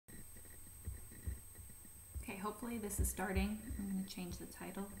hopefully this is starting. I'm going to change the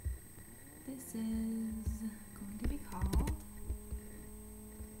title. This is going to be called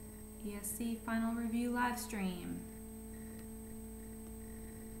ESC Final Review Live Stream.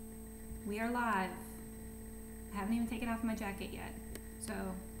 We are live. I haven't even taken off my jacket yet. So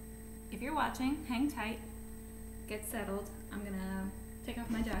if you're watching, hang tight, get settled. I'm going to take off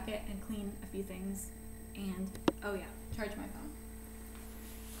my jacket and clean a few things. And, oh yeah, charge my phone.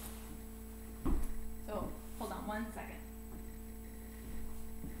 So hold on 1 second.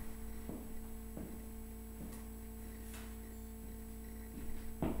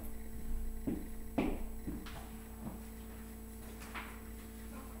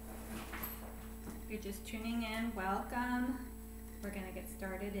 You're just tuning in, welcome. We're gonna get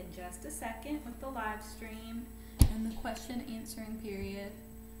started in just a second with the live stream and the question answering period.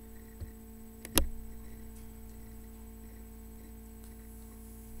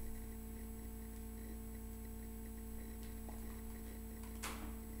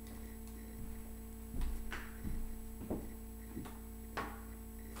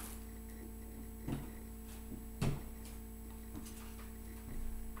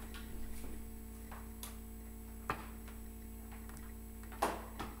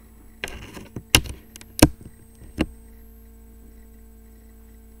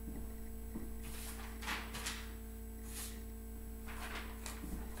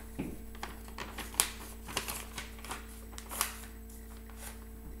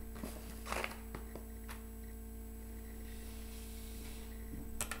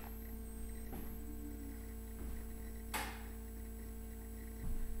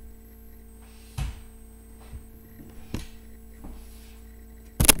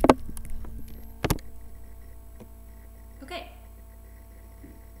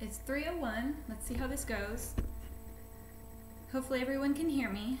 It's 3:01. Let's see how this goes. Hopefully everyone can hear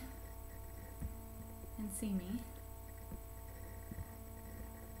me and see me.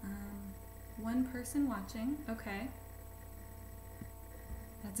 One person watching. Okay.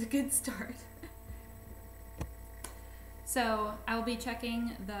 That's a good start. So I'll be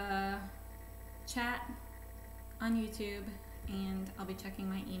checking the chat on YouTube and I'll be checking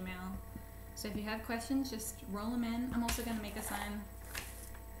my email. So if you have questions, just roll them in. I'm also going to make a sign.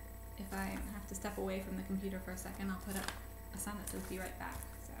 If I have to step away from the computer for a second, I'll put up a sign that says be right back.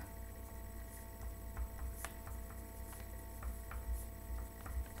 So.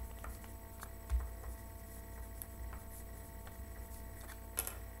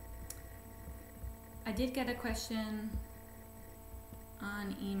 I did get a question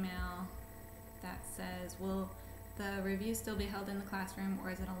on email that says, will the review still be held in the classroom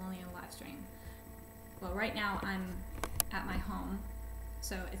or is it only a live stream? Well, right now I'm at my home.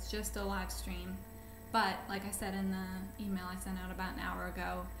 So it's just a live stream, but like I said in the email I sent out about an hour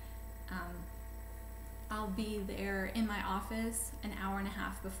ago, I'll be there in my office an hour and a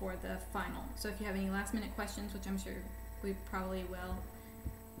half before the final. So if you have any last minute questions, which I'm sure you probably will,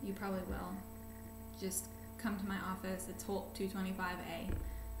 just come to my office. It's Holt 225A.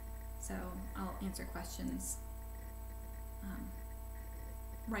 So I'll answer questions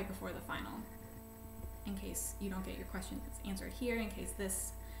right before the final, in case you don't get your questions answered here, in case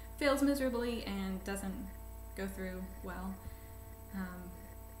this fails miserably and doesn't go through well.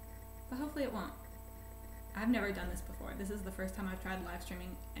 But hopefully it won't. I've never done this before. This is the first time I've tried live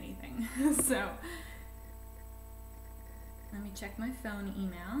streaming anything. So let me check my phone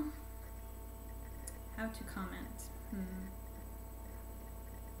email. How to comment.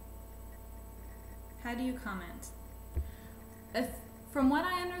 How do you comment? From what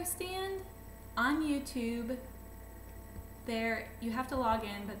I understand, on YouTube, there you have to log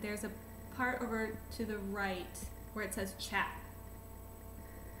in, but there's a part over to the right where it says chat.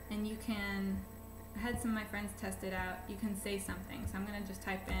 And you can, I had some of my friends test it out, you can say something. So I'm going to just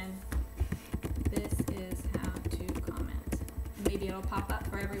type in, this is how to comment. Maybe it'll pop up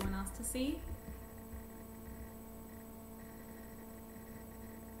for everyone else to see.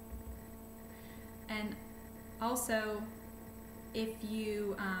 And also, if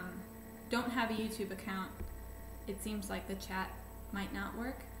you don't have a YouTube account, it seems like the chat might not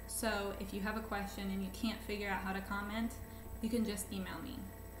work. So if you have a question and you can't figure out how to comment, you can just email me.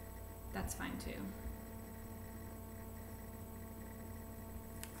 That's fine too.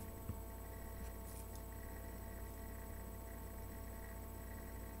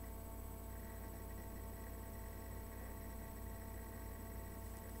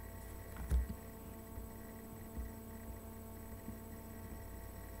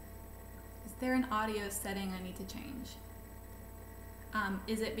 Is there an audio setting I need to change?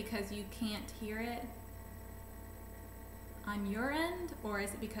 Is it because you can't hear it on your end, or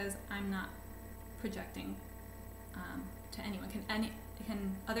is it because I'm not projecting to anyone.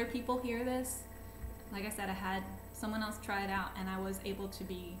 Can other people hear this? Like I said, I had someone else try it out and I was able to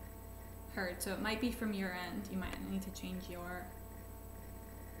be heard. So it might be from your end. You might need to change your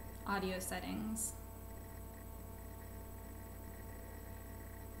audio settings.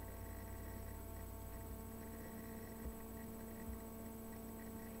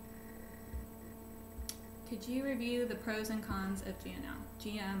 Could you review the pros and cons of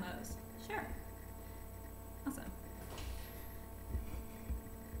GMOs? Sure. Awesome.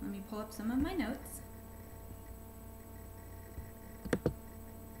 Let me pull up some of my notes.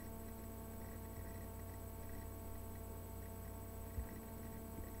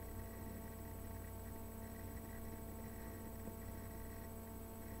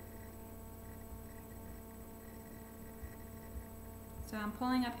 So I'm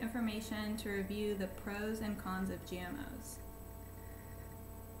pulling up information to review the pros and cons of GMOs.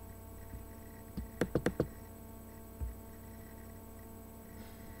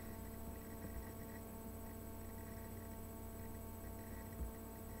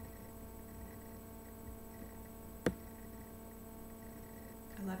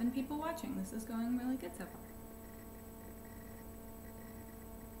 People watching. This is going really good so far.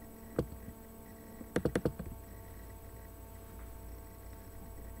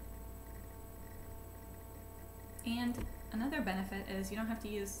 And another benefit is you don't have to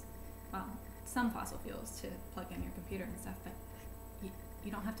use, well, some fossil fuels to plug in your computer and stuff, but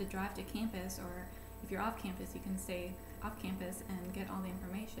you don't have to drive to campus, or if you're off campus, you can stay off campus and get all the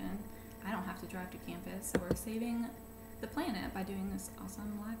information. I don't have to drive to campus, so we're saving the planet by doing this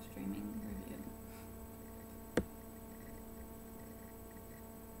awesome live streaming review.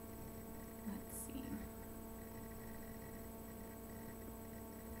 Let's see.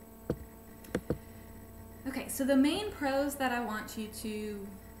 Okay, so the main pros that I want you to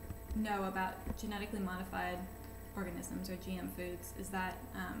know about genetically modified organisms, or GM foods, is that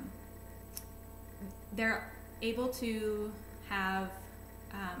they're able to have,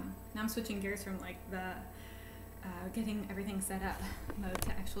 now I'm switching gears from like the getting everything set up mode to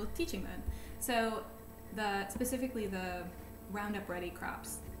actual teaching mode. So specifically the Roundup Ready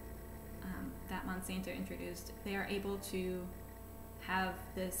crops that Monsanto introduced, they are able to have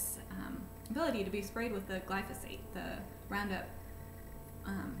this ability to be sprayed with the glyphosate, the Roundup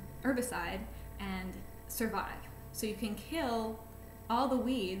herbicide, and survive. So you can kill all the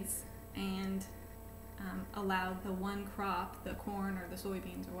weeds and allow the one crop, the corn or the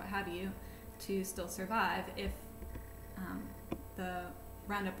soybeans or what have you, to still survive if the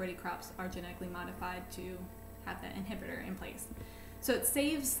Roundup Ready crops are genetically modified to have that inhibitor in place. So it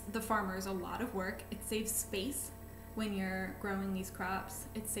saves the farmers a lot of work. It saves space when you're growing these crops.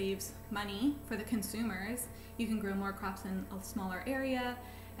 It saves money for the consumers. You can grow more crops in a smaller area.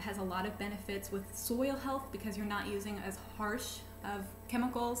 It has a lot of benefits with soil health because you're not using as harsh of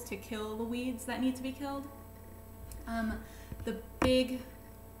chemicals to kill the weeds that need to be killed. The big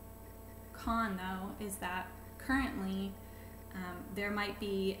con, though, is that currently there might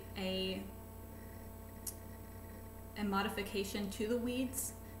be a modification to the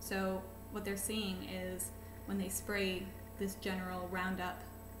weeds. So what they're seeing is when they spray this general Roundup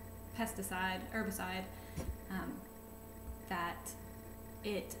pesticide, herbicide, that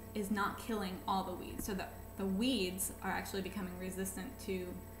it is not killing all the weeds. So the weeds are actually becoming resistant to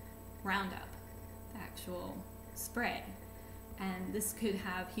Roundup, the actual spray. And this could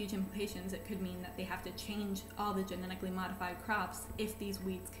have huge implications. It could mean that they have to change all the genetically modified crops if these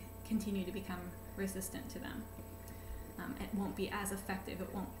weeds continue to become resistant to them. It won't be as effective.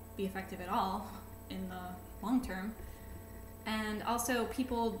 It won't be effective at all in the long term. And also,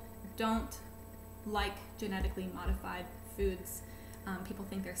 people don't like genetically modified foods. People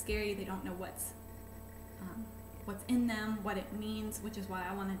think they're scary. They don't know what's in them, what it means, which is why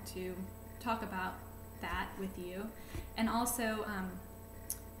I wanted to talk about that with you. And also,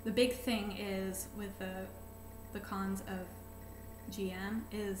 the big thing is with the cons of GM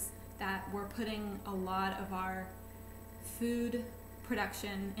is that we're putting a lot of our food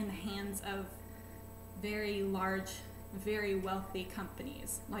production in the hands of very large, very wealthy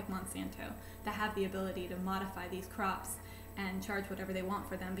companies like Monsanto that have the ability to modify these crops and charge whatever they want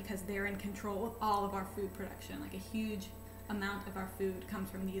for them because they're in control of all of our food production. Like a huge amount of our food comes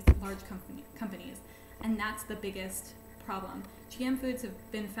from these large companies, and that's the biggest problem. GM foods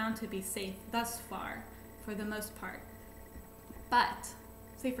have been found to be safe thus far, for the most part, but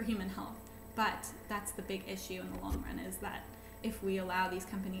safe for human health. But that's the big issue in the long run, is that if we allow these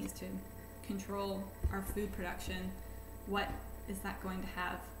companies to control our food production, what is that going to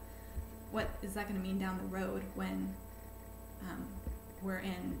have? What is that going to mean down the road when we're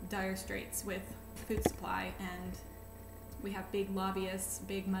in dire straits with food supply, and we have big lobbyists,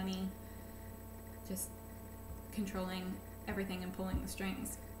 big money, just controlling everything and pulling the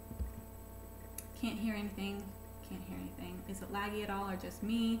strings. Can't hear anything. Can't hear anything. Is it laggy at all or just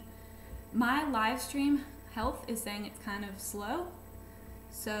me? My live stream health is saying it's kind of slow.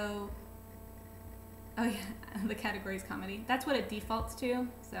 So, oh yeah, the category is comedy. That's what it defaults to.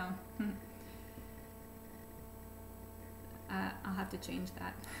 So, I'll have to change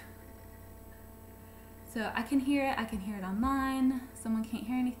that. So I can hear it. I can hear it on mine. Someone can't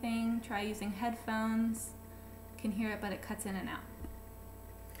hear anything. Try using headphones. Can hear it, but it cuts in and out.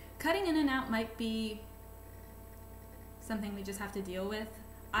 Cutting in and out might be something we just have to deal with.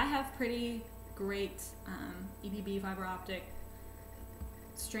 I have pretty great EBB fiber optic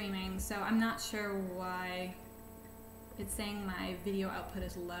streaming, so I'm not sure why it's saying my video output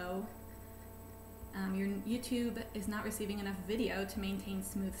is low. Your YouTube is not receiving enough video to maintain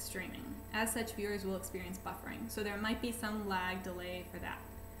smooth streaming. As such, viewers will experience buffering, so there might be some lag delay for that.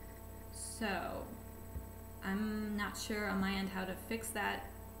 So I'm not sure on my end how to fix that,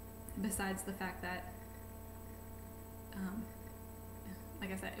 besides the fact that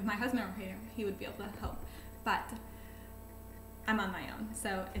like I said, if my husband were here, he would be able to help, but I'm on my own.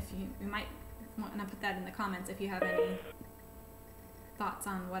 So if you might want to put that in the comments if you have any thoughts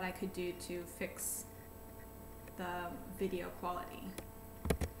on what I could do to fix the video quality.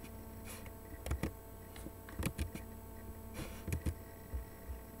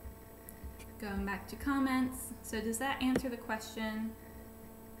 Going back to comments, so does that answer the question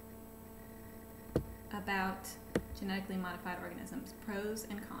about genetically modified organisms, pros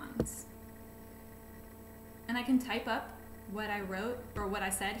and cons? And I can type up what I wrote, or what I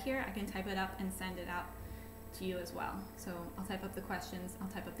said here. I can type it up and send it out to you as well. So I'll type up the questions, I'll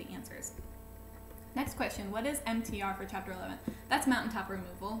type up the answers. Next question, what is MTR for chapter 11? That's mountaintop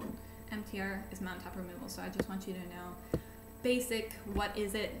removal. MTR is mountaintop removal, so I just want you to know basic, what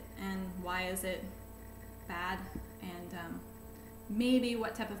is it and why is it bad, and maybe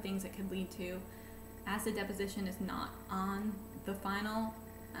what type of things it could lead to. Acid deposition is not on the final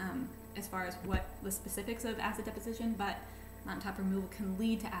as far as what the specifics of acid deposition, but mountaintop removal can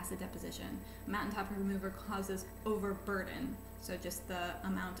lead to acid deposition. Mountaintop removal causes overburden, so just the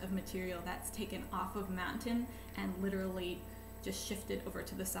amount of material that's taken off of mountain and literally just shifted over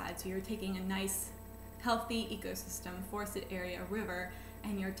to the side. So you're taking a nice healthy ecosystem, forested area, river,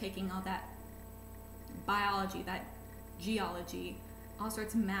 and you're taking all that biology, that geology, all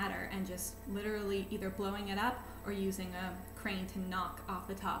sorts of matter, and just literally either blowing it up or using a crane to knock off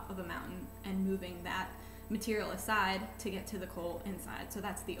the top of a mountain and moving that material aside to get to the coal inside. So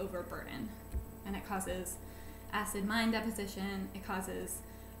that's the overburden, and it causes acid mine deposition. It causes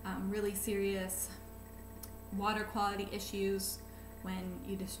really serious water quality issues when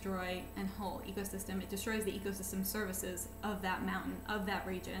you destroy a whole ecosystem. It destroys the ecosystem services of that mountain, of that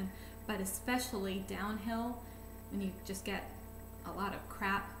region, but especially downhill when you just get a lot of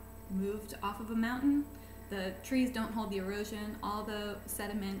crap moved off of a mountain. The trees don't hold the erosion, all the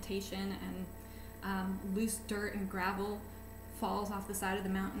sedimentation and loose dirt and gravel falls off the side of the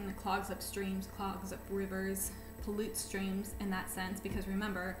mountain. It clogs up streams, clogs up rivers, pollutes streams in that sense, because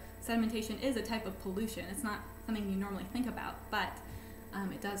remember, sedimentation is a type of pollution. It's not something you normally think about, but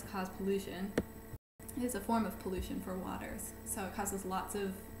it does cause pollution. It is a form of pollution for waters, so it causes lots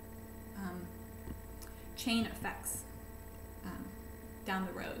of chain effects down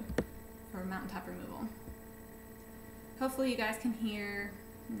the road for mountaintop removal. Hopefully you guys can hear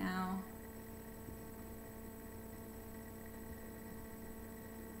now.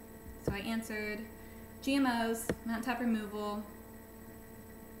 So I answered GMOs, mountaintop removal.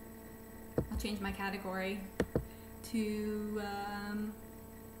 I'll change my category to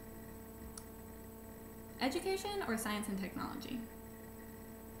education or science and technology.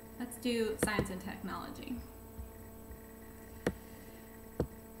 Let's do science and technology.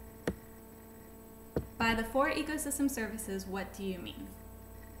 By the 4 ecosystem services, what do you mean?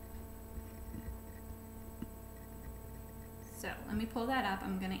 So let me pull that up.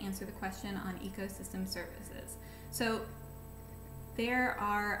 I'm going to answer the question on ecosystem services. So there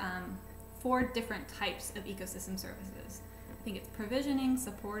are 4 different types of ecosystem services. I think it's provisioning,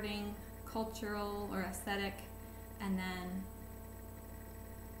 supporting, cultural or aesthetic, and then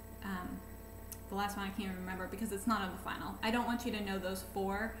the last one I can't remember because it's not on the final. I don't want you to know those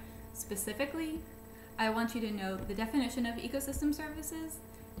 4 specifically. I want you to know the definition of ecosystem services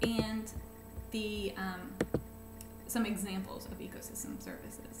and the some examples of ecosystem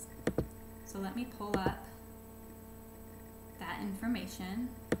services. So let me pull up that information.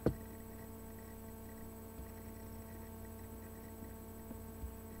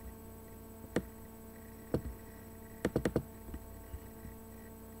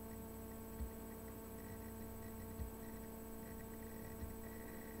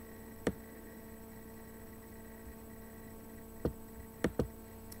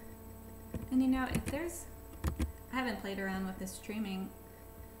 know, if there's, I haven't played around with this streaming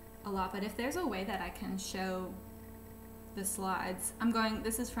a lot, but if there's a way that I can show the slides,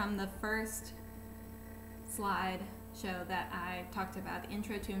 this is from the first slide show that I talked about, the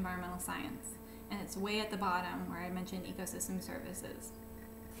Intro to Environmental Science, and it's way at the bottom where I mentioned ecosystem services.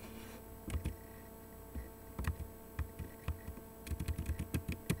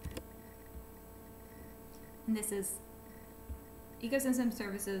 And this is, ecosystem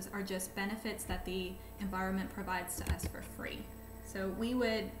services are just benefits that the environment provides to us for free. So we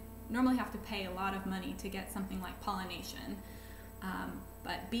would normally have to pay a lot of money to get something like pollination,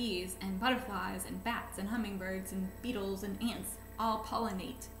 but bees and butterflies and bats and hummingbirds and beetles and ants all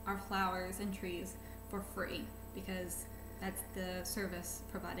pollinate our flowers and trees for free because that's the service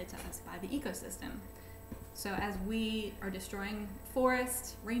provided to us by the ecosystem. So as we are destroying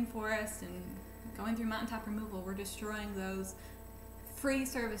forests, rainforests, and going through mountaintop removal, we're destroying those free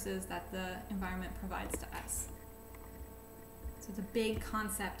services that the environment provides to us. So it's a big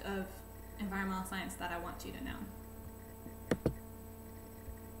concept of environmental science that I want you to know.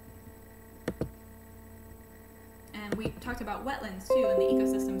 And we talked about wetlands too and the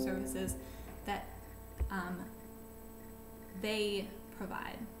ecosystem services that they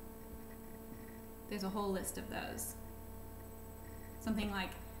provide. There's a whole list of those. Something like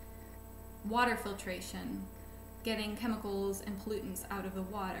water filtration, getting chemicals and pollutants out of the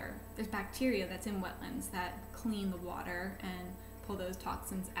water. There's bacteria that's in wetlands that clean the water and pull those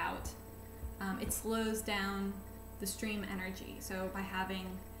toxins out. It slows down the stream energy. So by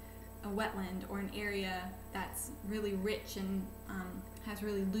having a wetland or an area that's really rich and has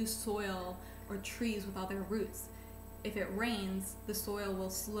really loose soil or trees with all their roots, if it rains, the soil will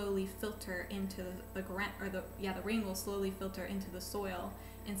slowly filter into the ground, or the rain will slowly filter into the soil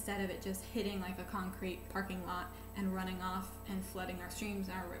instead of it just hitting like a concrete parking lot and running off and flooding our streams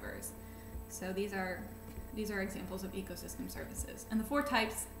and our rivers. So these are examples of ecosystem services. And the 4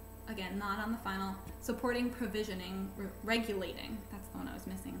 types, again, not on the final: supporting, provisioning, regulating, that's the one I was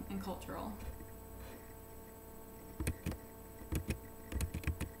missing, and cultural.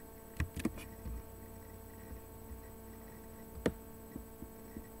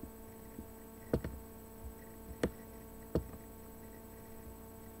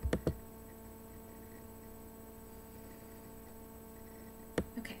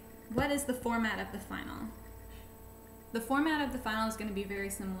 What is the format of the final? The format of the final is going to be very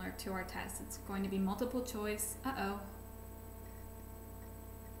similar to our test. It's going to be multiple choice.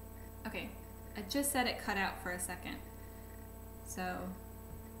 Okay, I just said it cut out for a second. So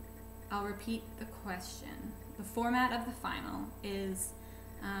I'll repeat the question. The format of the final is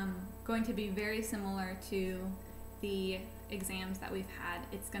going to be very similar to the exams that we've had.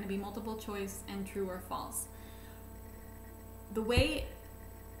 It's going to be multiple choice and true or false. The way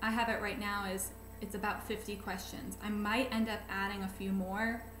I have it right now is it's about 50 questions. I might end up adding a few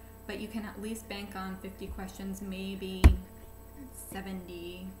more, but you can at least bank on 50 questions, maybe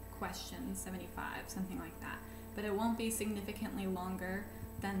 70 questions, 75, something like that. But it won't be significantly longer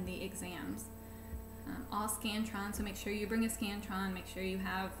than the exams. All Scantron, so make sure you bring a Scantron, make sure you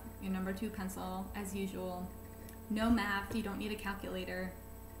have your number 2 pencil as usual. No math, you don't need a calculator.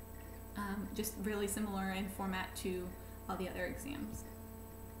 Just really similar in format to all the other exams.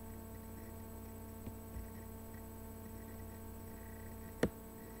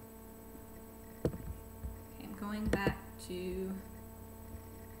 Going back to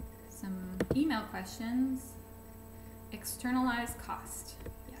some email questions. Externalized cost.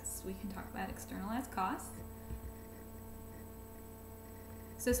 Yes, we can talk about externalized cost.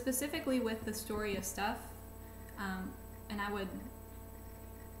 So specifically with the story of stuff, and I would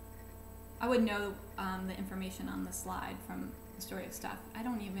know the information on the slide from the story of stuff. I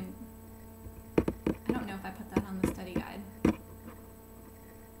don't know if I put that on the study guide.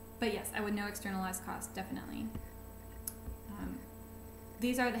 But yes, I would know externalized costs, definitely.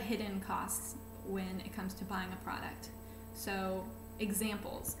 These are the hidden costs when it comes to buying a product. So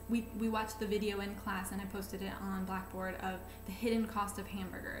examples, we watched the video in class and I posted it on Blackboard of the hidden cost of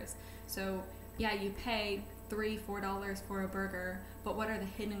hamburgers. So yeah, you pay $3-4 for a burger, but what are the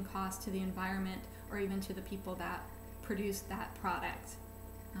hidden costs to the environment or even to the people that produce that product?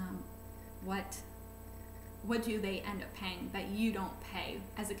 What do they end up paying that you don't pay?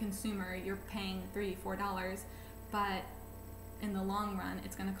 As a consumer, you're paying $3-4, but in the long run,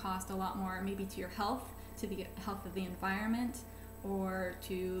 it's going to cost a lot more, maybe to your health, to the health of the environment, or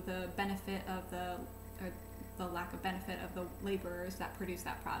to the benefit of the lack of benefit of the laborers that produce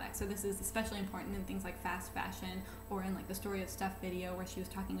that product. So this is especially important in things like fast fashion, or in like the Story of Stuff video where she was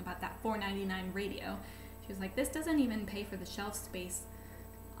talking about that $4.99 radio. She was like, this doesn't even pay for the shelf space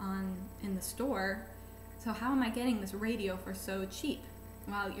in the store. So how am I getting this radio for so cheap?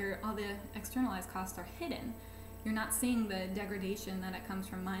 Well, all the externalized costs are hidden. You're not seeing the degradation that it comes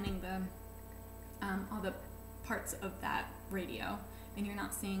from mining all the parts of that radio, and you're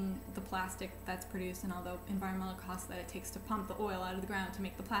not seeing the plastic that's produced and all the environmental costs that it takes to pump the oil out of the ground to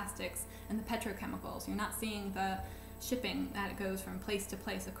make the plastics and the petrochemicals. You're not seeing the shipping that it goes from place to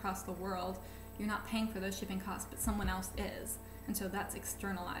place across the world. You're not paying for those shipping costs, but someone else is, and so that's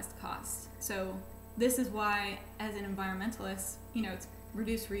externalized cost. So this is why, as an environmentalist, it's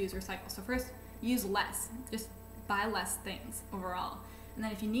reduce, reuse, recycle. So first, use less. Just buy less things overall. And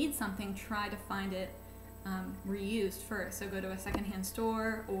then if you need something, try to find it reused first. So go to a secondhand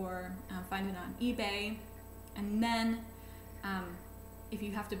store or find it on eBay. And then if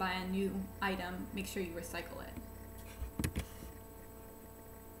you have to buy a new item, make sure you recycle it.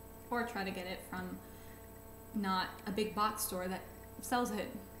 Or try to get it from not a big box store that sells it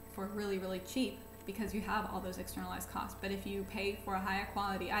for really, really cheap, because you have all those externalized costs. But if you pay for a higher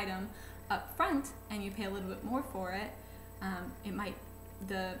quality item up front and you pay a little bit more for it,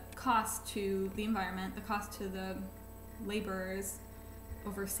 the cost to the environment, the cost to the laborers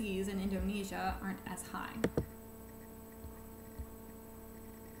overseas in Indonesia aren't as high.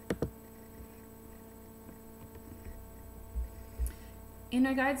 In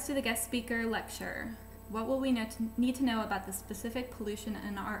regards to the guest speaker lecture, what will we need to know about the specific pollution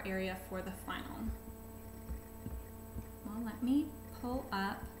in our area for the final? Well, let me pull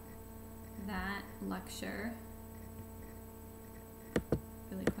up that lecture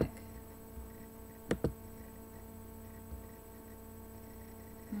really quick.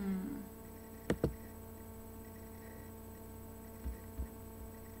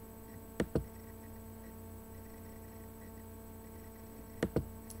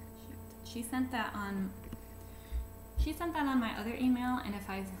 She sent that on my other email, and if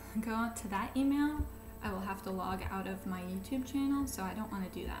I go to that email, I will have to log out of my YouTube channel, so I don't want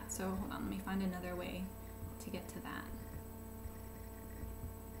to do that. So hold on, let me find another way to get to that.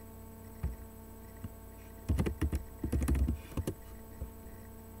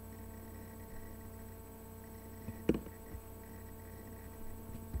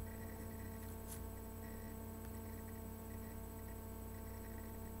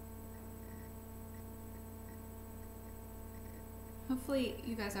 Hopefully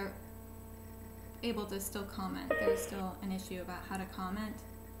you guys are able to still comment. There's still an issue about how to comment.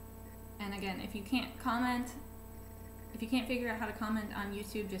 And again, if you can't figure out how to comment on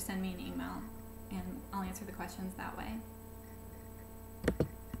YouTube, just send me an email and I'll answer the questions that way.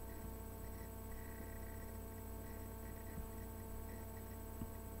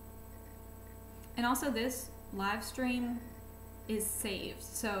 And also, this live stream is saved.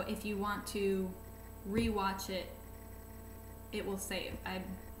 So if you want to rewatch it, it will save. I'm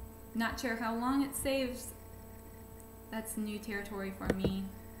not sure how long it saves. That's new territory for me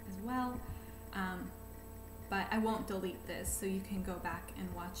as well. But I won't delete this, so you can go back and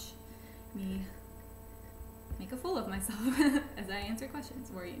watch me make a fool of myself as I answer questions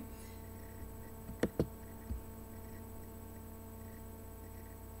for you.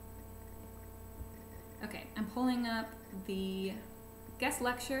 Okay, I'm pulling up the guest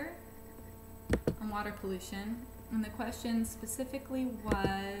lecture on water pollution. And the question specifically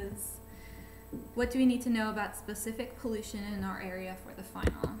was, what do we need to know about specific pollution in our area for the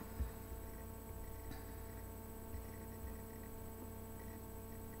final?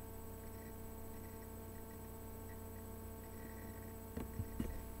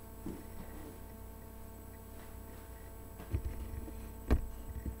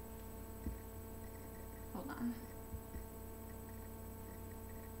 Hold on.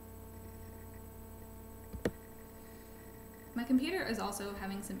 My computer is also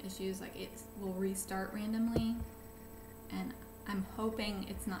having some issues, like it will restart randomly, and I'm hoping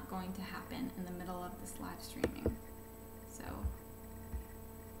it's not going to happen in the middle of this live streaming. So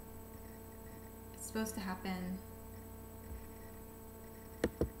it's supposed to happen.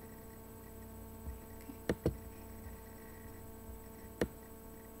 Okay.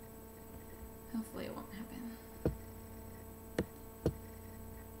 Hopefully it won't happen.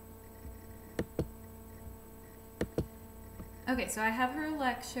 Okay, so I have her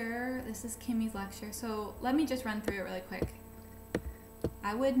lecture. This is Kimmy's lecture. So let me just run through it really quick.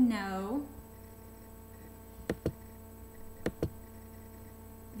 I would know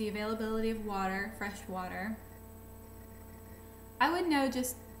the availability of water, fresh water. I would know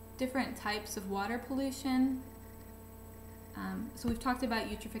just different types of water pollution. So we've talked about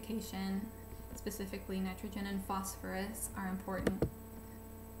eutrophication, specifically nitrogen and phosphorus are important.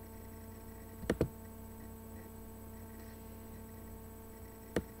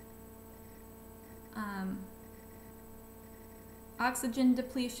 Oxygen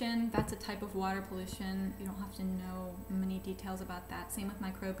depletion, that's a type of water pollution. You don't have to know many details about that. Same with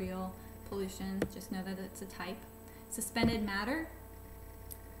microbial pollution, just know that it's a type. Suspended matter,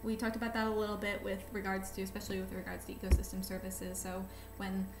 we talked about that a little bit with regards to, especially with regards to ecosystem services. So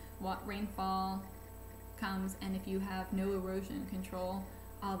when rainfall comes and if you have no erosion control,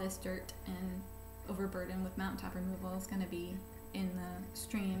 all this dirt and overburden with mountaintop removal is going to be in the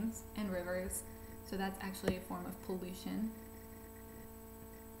streams and rivers. So that's actually a form of pollution.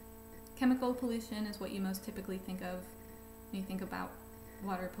 Chemical pollution is what you most typically think of when you think about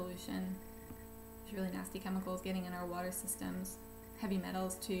water pollution. There's really nasty chemicals getting in our water systems. Heavy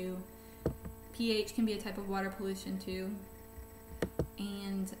metals too. pH can be a type of water pollution too.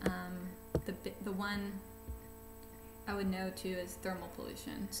 And the one I would know too is thermal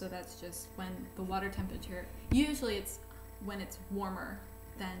pollution. So that's just when the water temperature, usually it's when it's warmer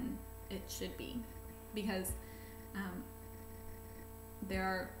than it should be, because there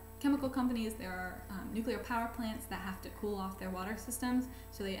are chemical companies, there are nuclear power plants that have to cool off their water systems,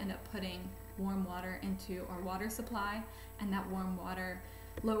 so they end up putting warm water into our water supply, and that warm water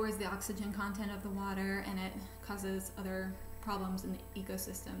lowers the oxygen content of the water, and it causes other problems in the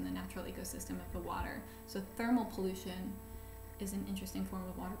ecosystem, the natural ecosystem of the water. So thermal pollution is an interesting form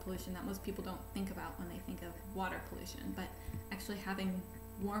of water pollution that most people don't think about when they think of water pollution, but actually having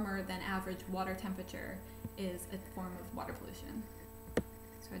warmer than average water temperature is a form of water pollution.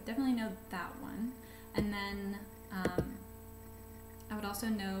 So I definitely know that one. And then I would also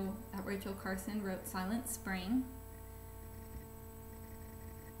know that Rachel Carson wrote Silent Spring,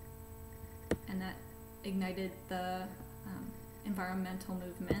 and that ignited the environmental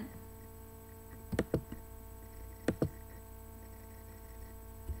movement.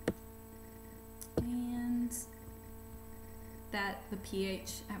 And that the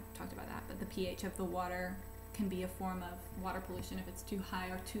pH, I've talked about that, but the pH of the water can be a form of water pollution if it's too high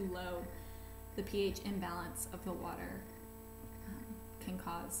or too low. The pH imbalance of the water can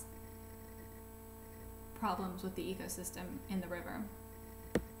cause problems with the ecosystem in the river.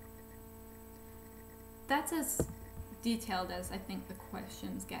 That's as detailed as I think the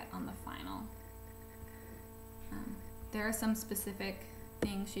questions get on the final. There are some specific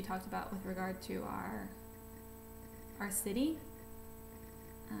things she talked about with regard to our city,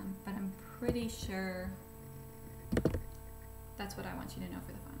 but I'm pretty sure that's what I want you to know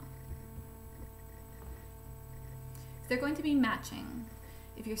for the final. They're going to be matching.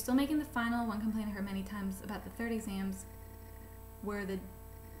 If you're still making the final, one complaint I heard many times about the third exams were the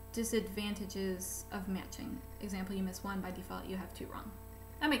disadvantages of matching. Example, you miss one, by default you have two wrong.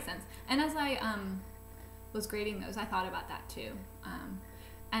 That makes sense. And as I was grading those, I thought about that too.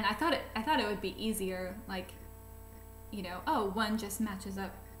 And I thought it would be easier, like, you know, oh, one just matches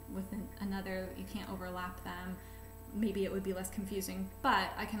up with another, you can't overlap them. Maybe it would be less confusing, but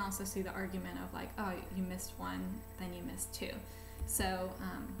I can also see the argument of like, oh, you missed one, then you missed two. So,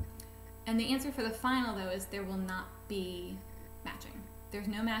 and the answer for the final though is there will not be matching. There's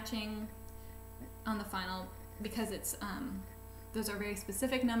no matching on the final because it's those are very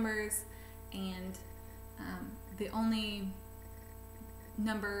specific numbers, and the only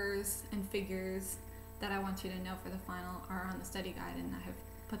numbers and figures that I want you to know for the final are on the study guide, and I have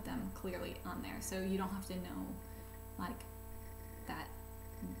put them clearly on there, so you don't have to know like that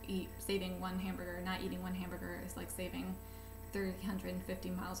saving one hamburger, not eating one hamburger is like saving 350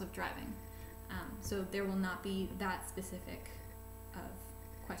 miles of driving. So there will not be that specific of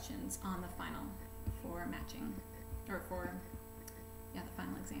questions on the final for matching, or for, yeah, the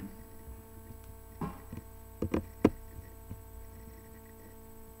final exam.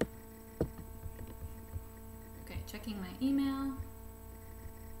 Okay, checking my email.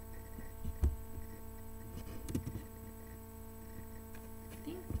 I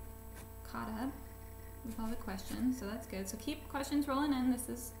think caught up with all the questions, so that's good. So keep questions rolling in. This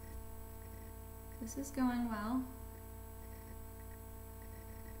is going well.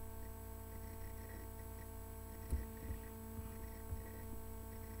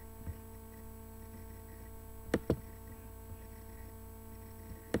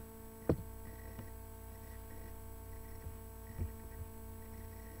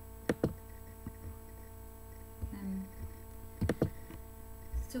 I'm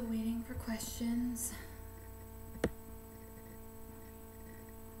still waiting for questions.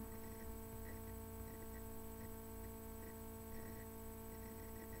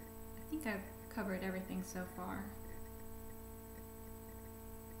 I think I've covered everything so far.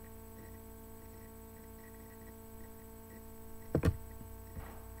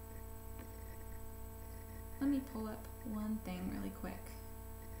 Let me pull up one thing really quick.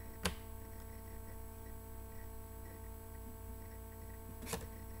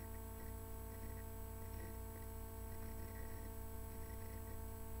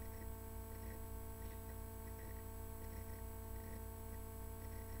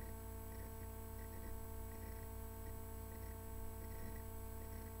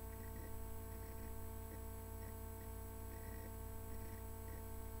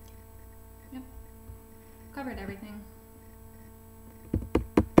 covered everything.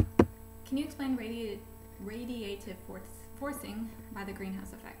 Can you explain radiative forcing by the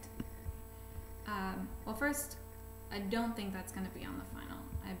greenhouse effect? Well, first, I don't think that's going to be on the final.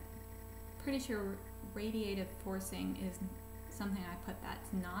 I'm pretty sure radiative forcing is something I put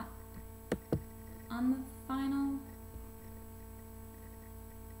that's not on the final.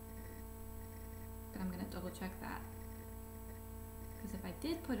 But I'm going to double check that. Because if I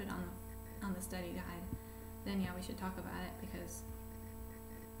did put it on the study guide, then yeah, we should talk about it because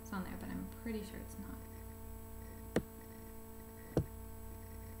it's on there, but I'm pretty sure it's not.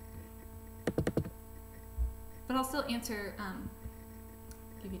 But I'll still answer,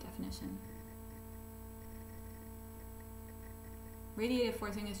 give you definition. Radiative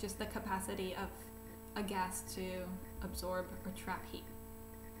forcing is just the capacity of a gas to absorb or trap heat.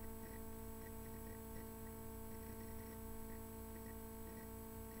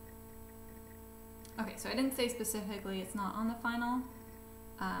 Okay, so I didn't say specifically it's not on the final.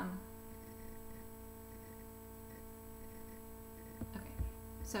 Okay,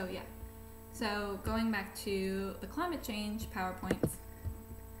 so yeah. So going back to the climate change PowerPoints.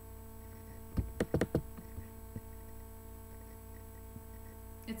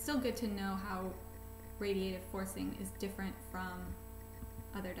 It's still good to know how radiative forcing is different from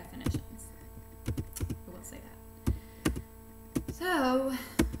other definitions. I will say that. So,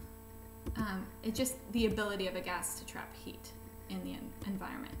 it's just the ability of a gas to trap heat in the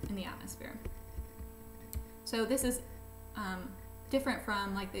environment, in the atmosphere. So this is different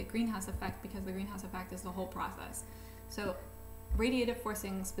from like the greenhouse effect because the greenhouse effect is the whole process. So radiative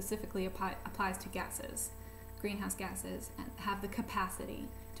forcing specifically applies to gases. Greenhouse gases have the capacity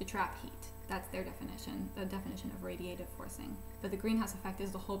to trap heat. That's their definition, the definition of radiative forcing. But the greenhouse effect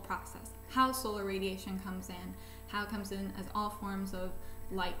is the whole process. How solar radiation comes in, how it comes in as all forms of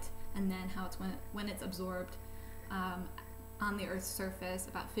light, and then how it's when it's absorbed on the Earth's surface,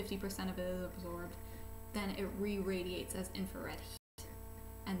 about 50% of it is absorbed, then it re-radiates as infrared heat.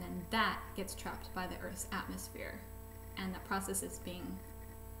 And then that gets trapped by the Earth's atmosphere. And that process is being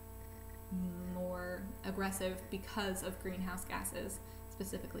more aggressive because of greenhouse gases,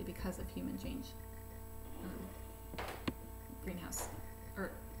 specifically because of human change, greenhouse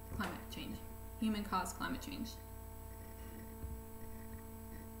or climate change, human-caused climate change.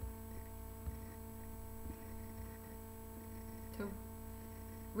 So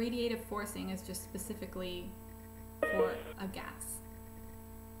radiative forcing is just specifically for a gas,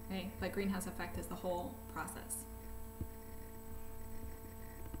 okay? But greenhouse effect is the whole process.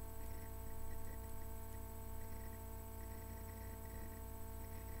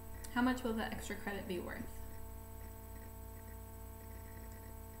 How much will the extra credit be worth?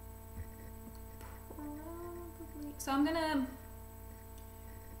 Probably. So I'm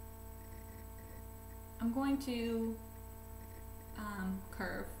going to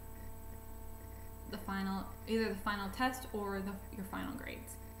curve the final, either the final test or your final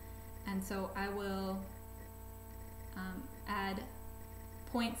grades. And so I will add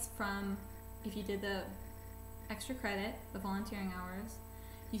points from, if you did the extra credit, the volunteering hours,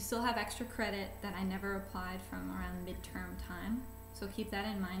 you still have extra credit that I never applied from around midterm time. So keep that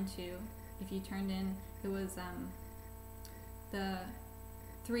in mind too. If you turned in, it was the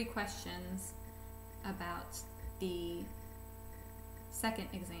 3 questions about the second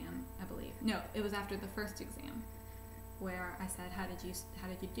exam, I believe. No, it was after the first exam, where I said, how did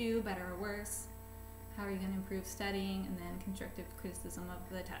you do, better or worse? How are you going to improve studying? And then constructive criticism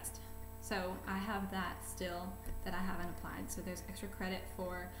of the test. So I have that still that I haven't applied. So there's extra credit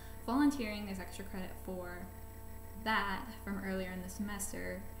for volunteering, there's extra credit for that from earlier in the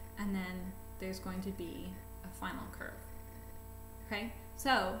semester, and then there's going to be a final curve. Okay,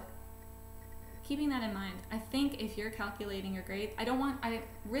 so keeping that in mind, I think if you're calculating your grade, I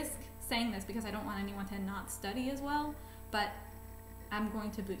risk saying this because I don't want anyone to not study as well, but I'm going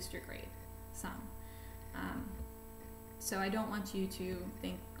to boost your grade some. So I don't want you to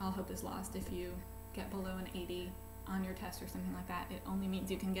think all hope is lost if you get below an 80 on your test or something like that. It only means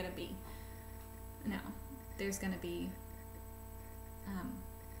you can get a B. No, there's going to be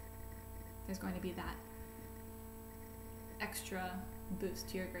that extra boost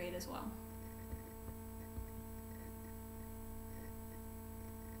to your grade as well.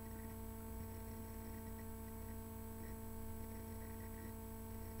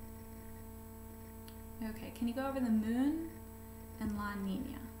 Okay, can you go over the moon and La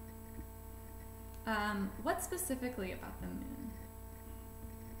Nina? What specifically about the moon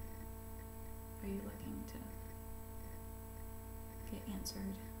are you looking to get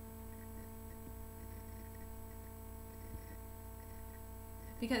answered?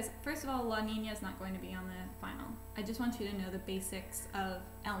 because first of all, La Nina is not going to be on the final. I just want you to know the basics of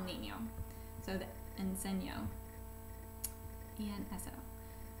El Nino. So the Enseño, ENSO.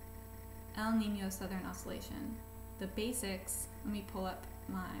 El Nino Southern Oscillation. The basics, let me pull up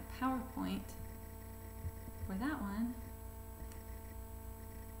my PowerPoint for that one.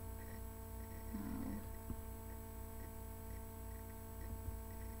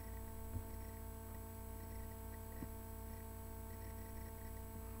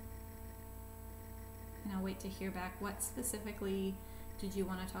 And I'll wait to hear back. What specifically did you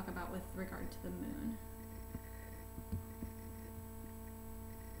want to talk about with regard to the moon?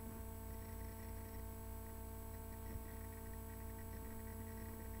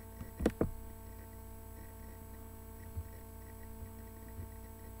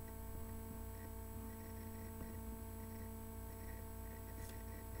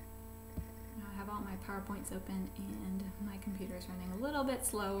 I have all my PowerPoints open and my computer is running a little bit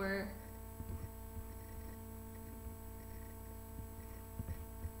slower.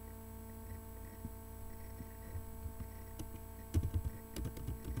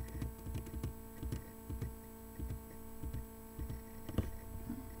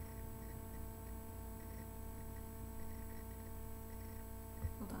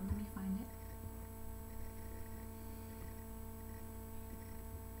 Hold on, let me find it.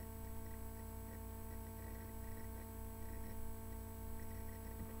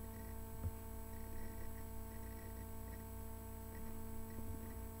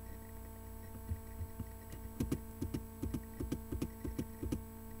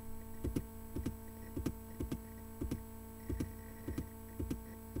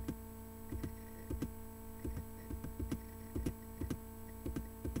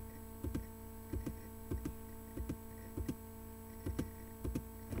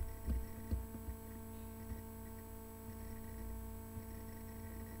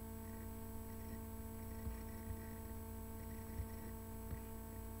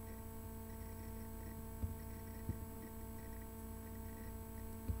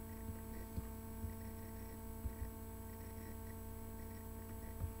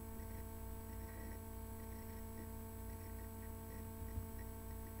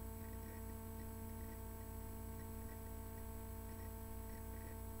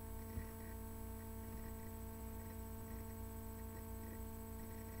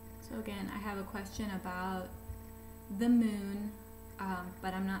 So again, I have a question about the moon,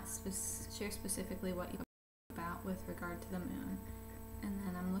 but I'm not sure specifically what you about with regard to the moon. And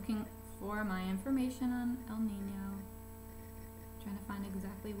then I'm looking for my information on El Nino, trying to find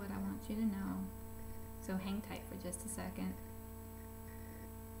exactly what I want you to know. So hang tight for just a second.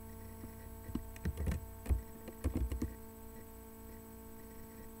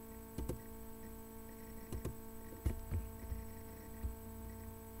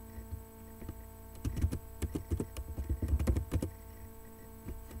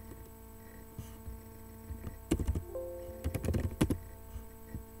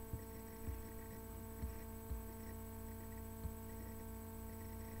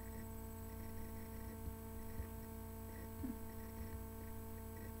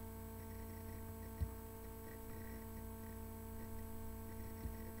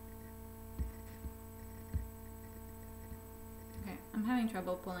 I'm having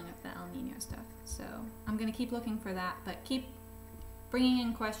trouble pulling up the El Nino stuff, so I'm going to keep looking for that, but keep bringing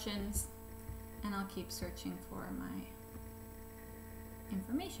in questions, and I'll keep searching for my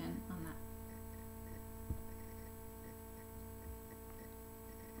information on that.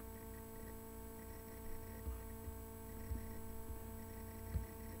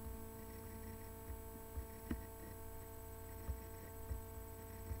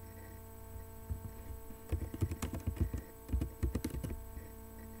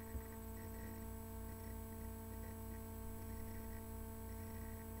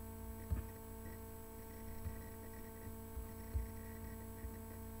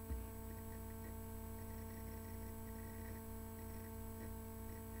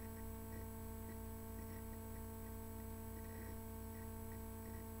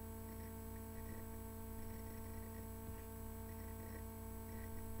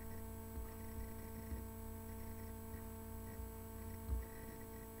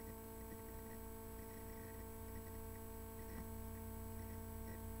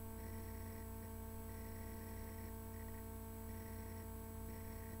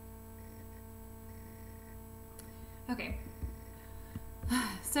 Okay,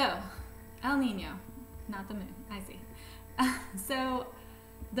 so El Nino, not the moon, I see. So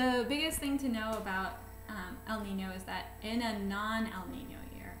the biggest thing to know about El Nino is that in a non-El Nino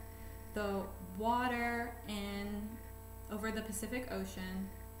year, the water in over the Pacific Ocean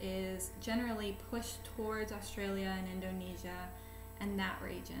is generally pushed towards Australia and Indonesia and that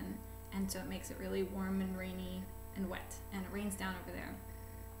region, and so it makes it really warm and rainy and wet, and it rains down over there.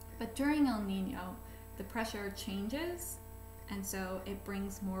 But during El Nino, the pressure changes, and so it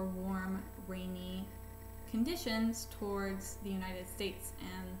brings more warm, rainy conditions towards the United States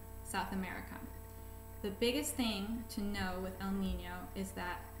and South America. The biggest thing to know with El Nino is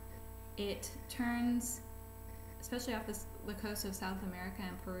that it turns, especially off the coast of South America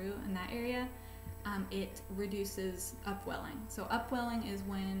and Peru and that area, it reduces upwelling. So upwelling is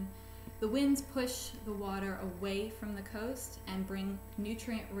when the winds push the water away from the coast and bring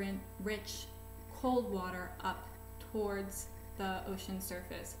nutrient-rich cold water up towards the ocean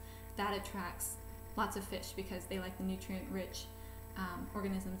surface. That attracts lots of fish because they like the nutrient-rich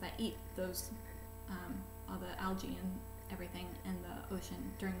organisms that eat those, all the algae and everything in the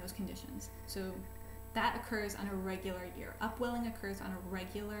ocean during those conditions. So that occurs on a regular year. Upwelling occurs on a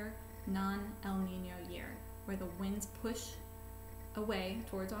regular non-El Nino year, where the winds push away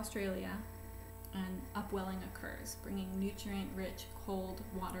towards Australia and upwelling occurs, bringing nutrient-rich cold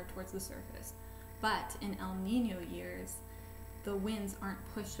water towards the surface. But in El Nino years, the winds aren't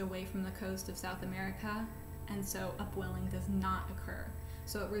pushed away from the coast of South America, and so upwelling does not occur.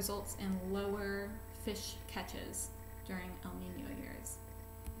 So it results in lower fish catches during El Nino years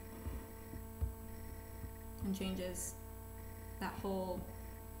and changes that whole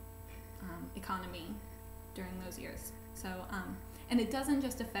economy during those years. So, and it doesn't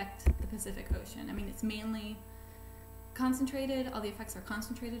just affect the Pacific Ocean. I mean, it's mainly concentrated, all the effects are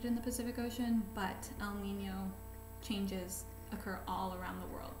concentrated in the Pacific Ocean, but El Nino changes occur all around the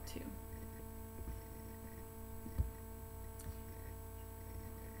world too.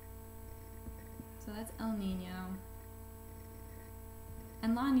 So that's El Nino.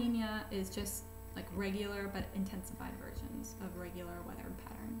 And La Nina is just like regular but intensified versions of regular weather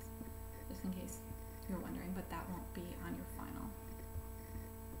patterns, just in case you're wondering, but that won't be on your final.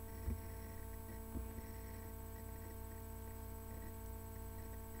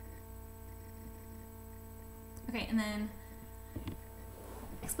 Okay, and then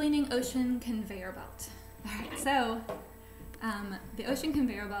explaining ocean conveyor belt. All right, so the ocean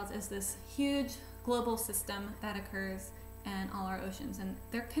conveyor belt is this huge global system that occurs in all our oceans, and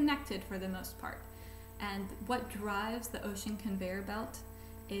they're connected for the most part. And what drives the ocean conveyor belt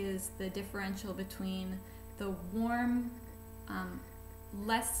is the differential between the warm,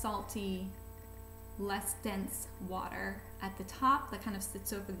 less salty, less dense water at the top that kind of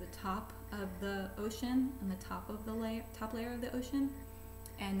sits over the top of the ocean and the top of the top layer of the ocean.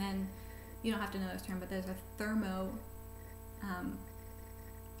 And then, you don't have to know this term, but there's a thermohaline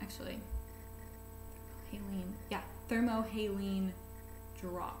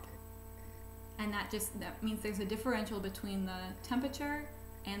drop. And that means there's a differential between the temperature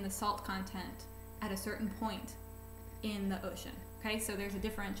and the salt content at a certain point in the ocean. Okay, so there's a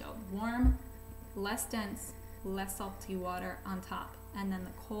differential. Warm, less dense, less salty water on top, and then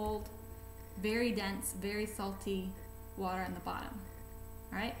the cold, very dense, very salty water on the bottom.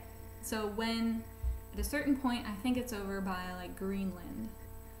 All right, so when at a certain point, I think it's over by like Greenland,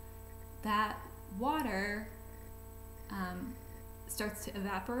 that water starts to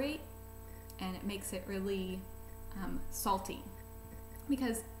evaporate, and it makes it really salty,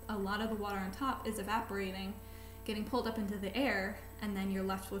 because a lot of the water on top is evaporating, getting pulled up into the air, and then you're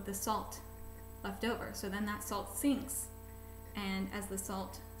left with the salt left over. So then that salt sinks, and as the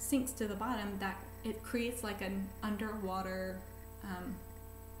salt sinks to the bottom, that it creates like an underwater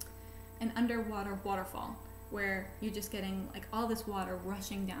waterfall, where you're just getting like all this water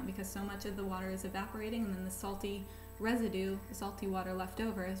rushing down because so much of the water is evaporating, and then the salty residue, the salty water left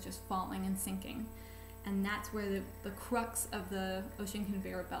over, is just falling and sinking. And that's where the crux of the ocean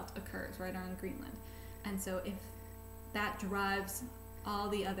conveyor belt occurs, right around Greenland. And so if that drives all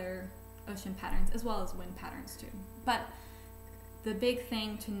the other ocean patterns, as well as wind patterns too. But the big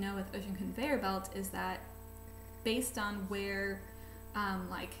thing to know with ocean conveyor belt is that based on where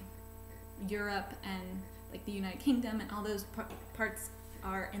like Europe and like the United Kingdom and all those parts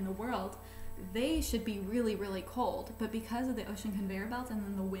are in the world, they should be really, really cold. But because of the ocean conveyor belt and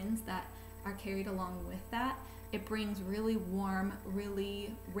then the winds that are carried along with that, it brings really warm,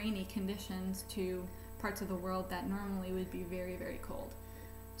 really rainy conditions to parts of the world that normally would be very, very cold.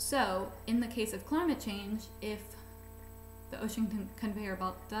 So in the case of climate change, if the ocean conveyor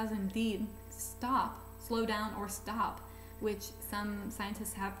belt does indeed slow down or stop, which some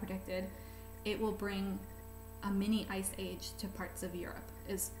scientists have predicted, it will bring a mini ice age to parts of Europe,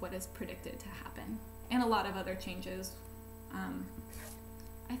 is what is predicted to happen. And a lot of other changes.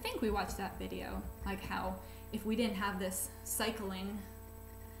 I think we watched that video, like how if we didn't have this cycling,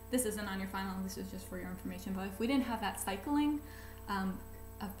 this isn't on your final, this is just for your information, but if we didn't have that cycling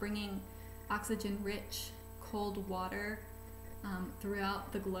of bringing oxygen-rich cold water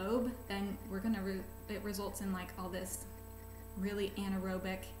throughout the globe, then we're gonna it results in like all this really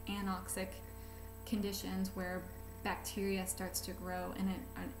anaerobic, anoxic conditions where bacteria starts to grow, and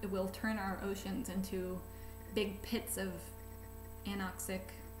it will turn our oceans into big pits of anoxic,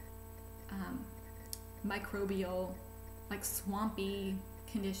 microbial, like swampy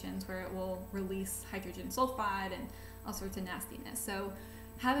conditions where it will release hydrogen sulfide and all sorts of nastiness. So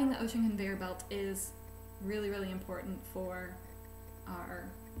having the ocean conveyor belt is really, really important for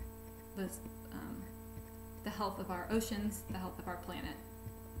the health of our oceans, the health of our planet,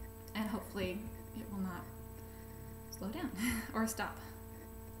 and hopefully it will not slow down or stop.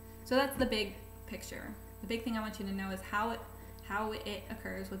 So that's the big picture. The big thing I want you to know is how it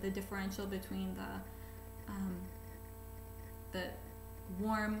occurs, with the differential between the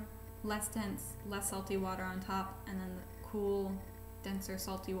warm, less dense, less salty water on top, and then the cool, denser,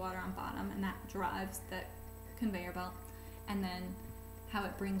 salty water on bottom, and that drives the conveyor belt. And then how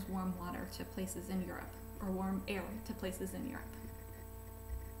it brings warm water to places in Europe, or warm air to places in Europe.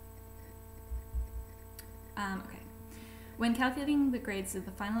 Okay. When calculating the grades, does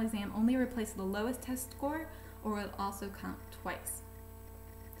the final exam only replace the lowest test score, or will it also count twice?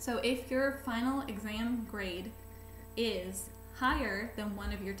 So if your final exam grade is higher than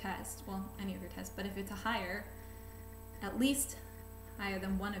one of your tests, well, any of your tests, but if it's at least higher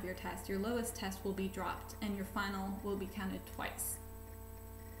than one of your tests, your lowest test will be dropped and your final will be counted twice.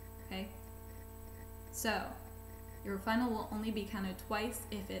 Okay? So your final will only be counted twice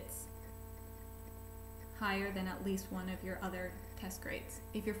if it's higher than at least one of your other test grades.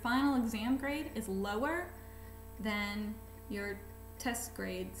 If your final exam grade is lower than your test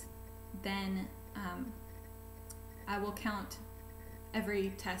grades, then I will count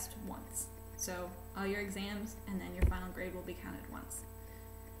every test once. So all your exams, and then your final grade will be counted once.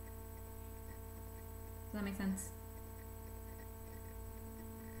 Does that make sense?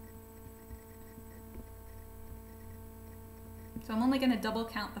 So I'm only going to double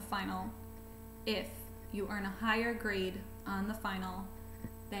count the final if you earn a higher grade on the final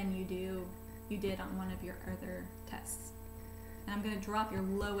than you did on one of your other tests. And I'm going to drop your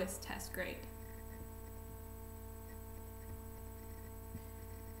lowest test grade.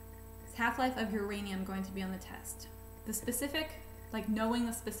 Is half-life of uranium going to be on the test? The specific, like knowing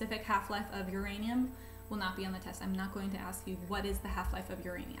the specific half-life of uranium will not be on the test. I'm not going to ask you what is the half-life of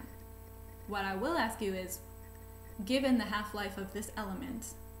uranium. What I will ask you is, given the half-life of this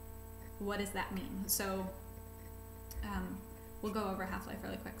element, what does that mean? So we'll go over half-life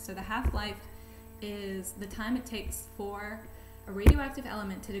really quick. So the half-life is the time it takes for a radioactive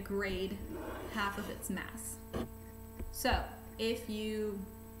element to degrade half of its mass. So if you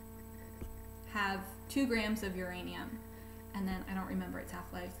have 2 grams of uranium, and then I don't remember its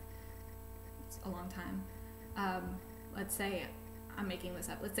half-life, it's a long time. Let's say, I'm making this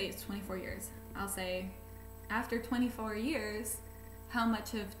up, let's say it's 24 years. I'll say, after 24 years, how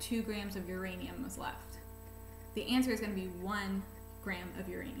much of 2 grams of uranium was left? The answer is going to be 1 gram of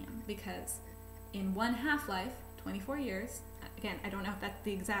uranium, because in one half-life, 24 years, again, I don't know if that's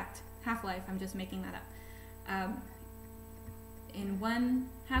the exact half-life, I'm just making that up. In one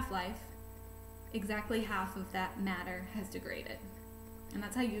half-life, exactly half of that matter has degraded. And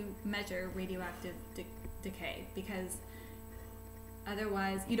that's how you measure radioactive decay, because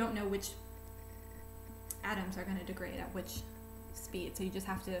otherwise you don't know which atoms are going to degrade at which speed, so you just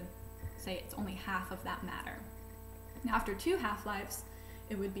have to say it's only half of that matter. Now after 2 half-lives,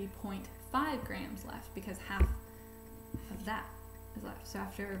 it would be 0.5 grams left, because half of that is left. So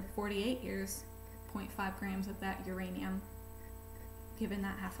after 48 years, 0.5 grams of that uranium, given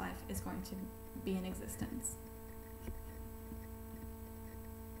that half-life, is going to be in existence.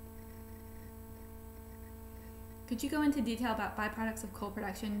 Could you go into detail about byproducts of coal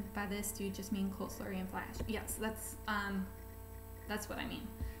production? By this, do you just mean coal slurry and fly ash? Yes, that's what I mean.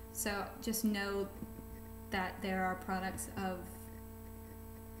 So just know that there are products of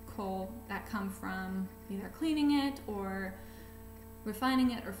coal that come from either cleaning it or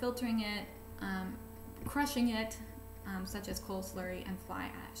refining it or filtering it, crushing it, such as coal slurry and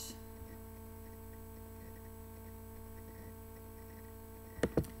fly ash.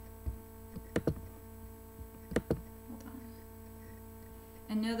 Hold on.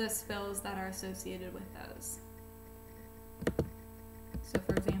 And know the spills that are associated with those. So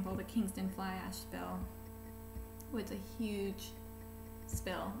for example, the Kingston fly ash spill was a huge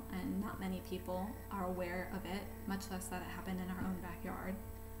spill, and not many people are aware of it, much less that it happened in our own backyard.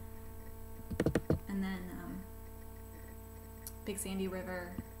 and then Big Sandy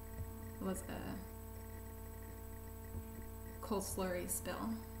River was a coal slurry spill.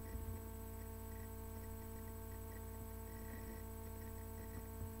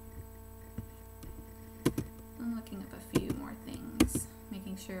 I'm looking up a few more things,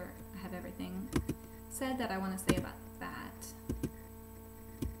 making sure I have everything said that I want to say about that.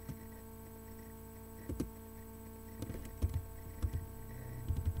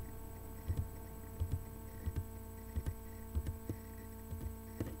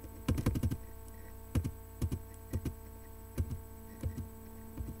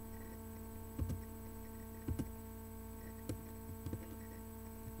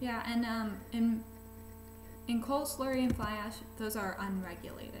 Yeah, and in coal slurry and fly ash, those are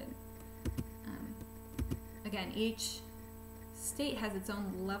unregulated. Again, each state has its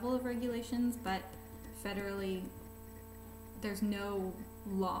own level of regulations, but federally, there's no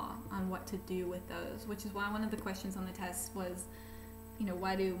law on what to do with those, which is why one of the questions on the test was, you know,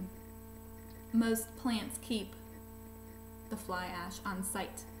 why do most plants keep the fly ash on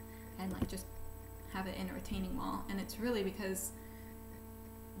site and like just have it in a retaining wall? And it's really because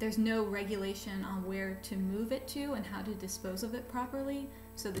there's no regulation on where to move it to and how to dispose of it properly.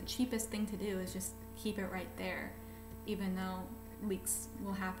 So the cheapest thing to do is just keep it right there, even though leaks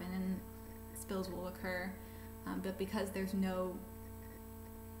will happen and spills will occur. But because there's no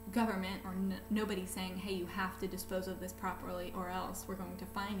government or nobody saying, hey, you have to dispose of this properly or else we're going to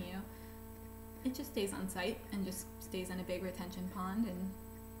fine you, it just stays on site and just stays in a big retention pond and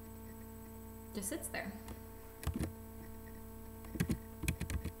just sits there.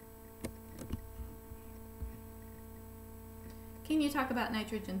 Can you talk about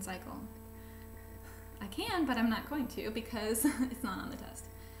nitrogen cycle? I can, but I'm not going to because it's not on the test.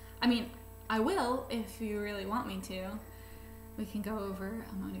 I mean, I will if you really want me to. We can go over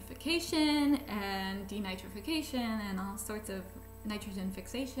ammonification and denitrification and all sorts of nitrogen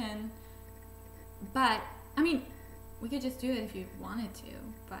fixation. But, I mean, we could just do it if you wanted to,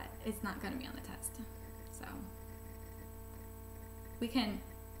 but it's not going to be on the test. So, we can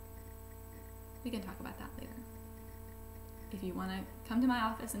talk about that later. If you want to come to my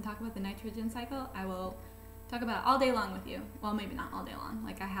office and talk about the nitrogen cycle, I will talk about it all day long with you. Well, maybe not all day long,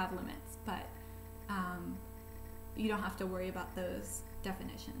 like I have limits, but you don't have to worry about those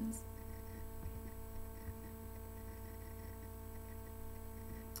definitions.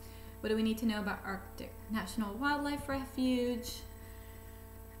 What do we need to know about Arctic National Wildlife Refuge?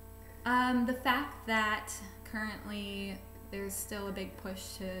 The fact that currently there's still a big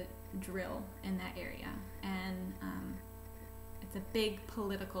push to drill in that area, and it's a big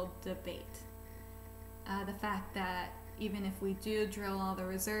political debate. The fact that even if we do drill all the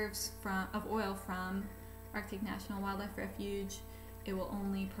reserves of oil from Arctic National Wildlife Refuge, it will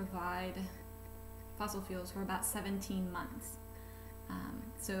only provide fossil fuels for about 17 months.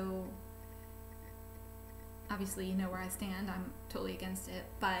 So obviously you know where I stand. I'm totally against it.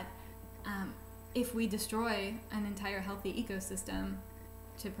 But if we destroy an entire healthy ecosystem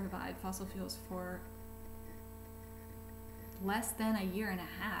to provide fossil fuels for less than a year and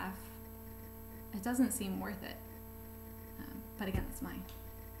a half, it doesn't seem worth it. But again, that's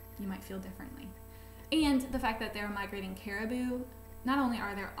you might feel differently. And the fact that they're migrating caribou, not only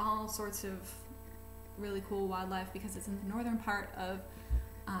are there all sorts of really cool wildlife because it's in the northern part of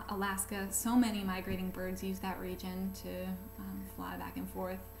Alaska, so many migrating birds use that region to fly back and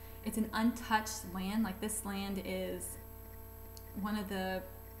forth. It's an untouched land. Like, this land is one of the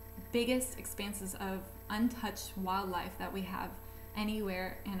biggest expanses of untouched wildlife that we have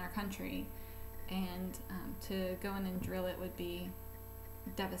anywhere in our country, and to go in and drill it would be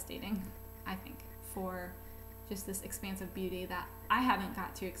devastating, I think, for just this expansive beauty that I haven't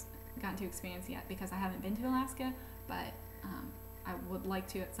gotten to experience yet because I haven't been to Alaska, but I would like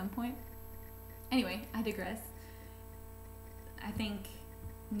to at some point. Anyway, I digress. I think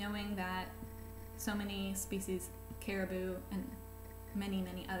knowing that so many species, caribou and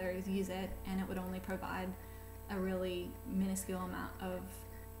many others, use it, and it would only provide a really minuscule amount of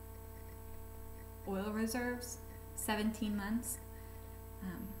oil reserves, 17 months,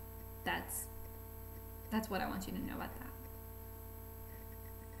 that's what I want you to know about that.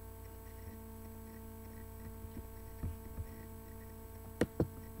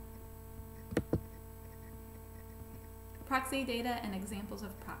 Proxy data and examples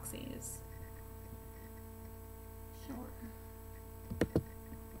of proxies. Sure.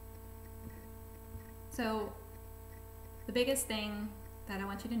 So the biggest thing that I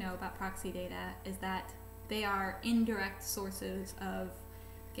want you to know about proxy data is that they are indirect sources of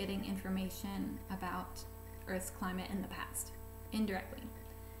getting information about Earth's climate in the past, indirectly.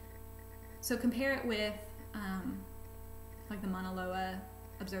 So compare it with like the Mauna Loa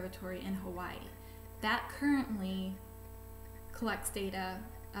Observatory in Hawaii. That currently collects data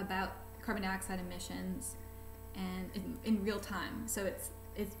about carbon dioxide emissions and in real time. So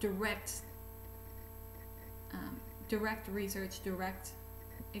it's direct research, direct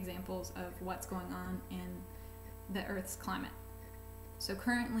examples of what's going on in the Earth's climate. So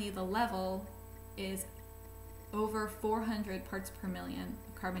currently the level is over 400 parts per million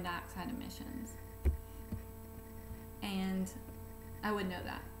of carbon dioxide emissions. And I would know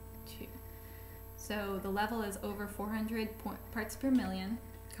that too. So the level is over 400 parts per million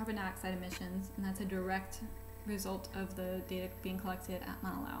carbon dioxide emissions, and that's a direct result of the data being collected at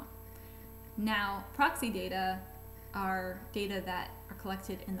Mauna Loa. Now, proxy data are data that are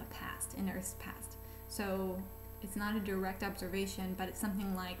collected in the past, in Earth's past. So it's not a direct observation, but it's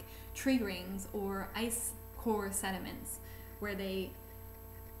something like tree rings or ice core sediments, where they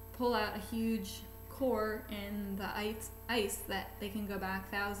pull out a huge core in the ice that they can go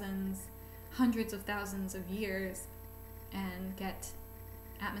back thousands, hundreds of thousands of years and get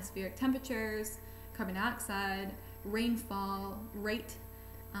atmospheric temperatures, carbon dioxide, rainfall, rate,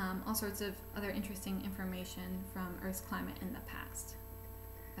 all sorts of other interesting information from Earth's climate in the past.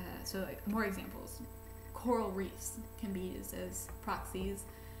 So like more examples. Coral reefs can be used as proxies.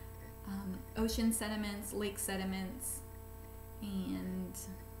 Ocean sediments, lake sediments, and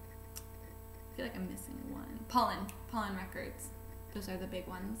I feel like I'm missing one. Pollen records. Those are the big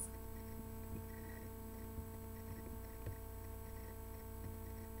ones.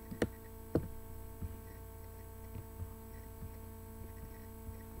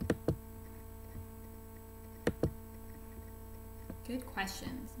 Good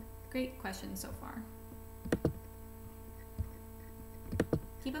questions. Great questions so far.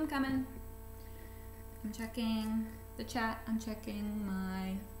 Keep them coming. I'm checking the chat. I'm checking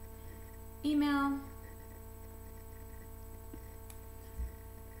my email.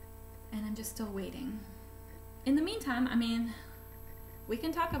 And I'm just still waiting. In the meantime, I mean, we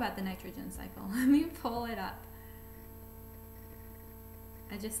can talk about the nitrogen cycle. Let me pull it up.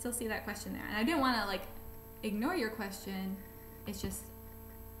 I just still see that question there. And I didn't want to like ignore your question. It's just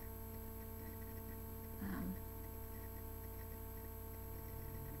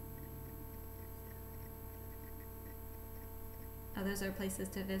oh, those are places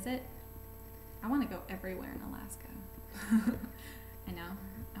to visit. I want to go everywhere in Alaska. I know.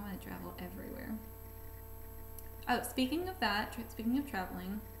 I want to travel everywhere. Oh, speaking of that, speaking of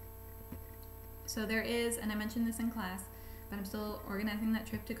traveling, so there is, and I mentioned this in class, but I'm still organizing that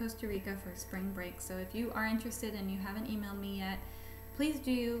trip to Costa Rica for spring break. So if you are interested and you haven't emailed me yet, please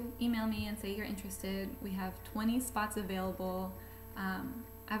do email me and say you're interested. We have 20 spots available.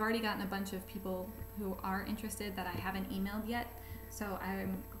 I've already gotten a bunch of people who are interested that I haven't emailed yet. So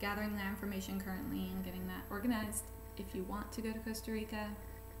I'm gathering that information currently and getting that organized if you want to go to Costa Rica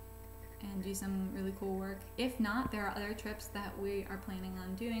and do some really cool work. If not, there are other trips that we are planning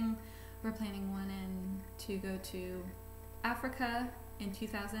on doing. We're planning one to go to Africa in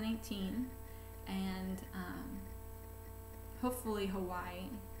 2018 and hopefully Hawaii.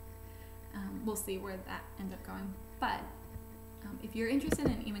 We'll see where that ends up going. But if you're interested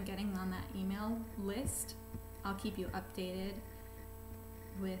in even getting on that email list, I'll keep you updated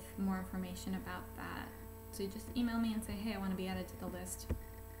with more information about that. So you just email me and say, hey, I want to be added to the list.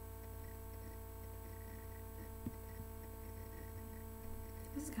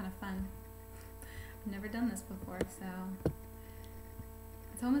 This is kind of fun. I've never done this before, so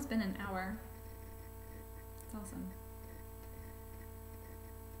it's almost been an hour. It's awesome.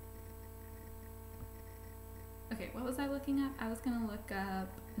 Okay, what was I looking at? I was going to look up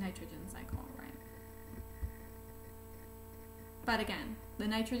nitrogen cycle, right? But again, the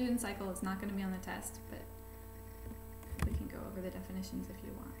nitrogen cycle is not going to be on the test, but we can go over the definitions if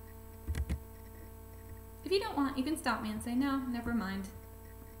you want. If you don't want, you can stop me and say, no, never mind.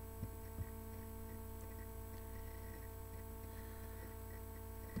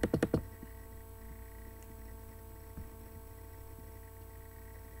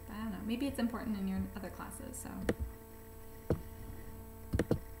 I don't know, maybe it's important in your other classes, so.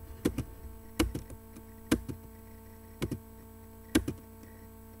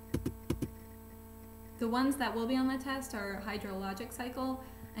 The ones that will be on the test are hydrologic cycle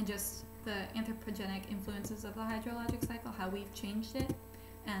and just the anthropogenic influences of the hydrologic cycle, how we've changed it,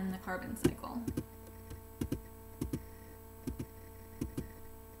 and the carbon cycle.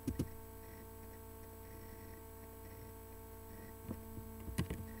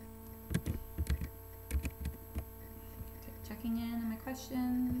 Okay, checking in on my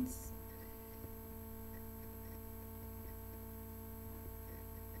questions.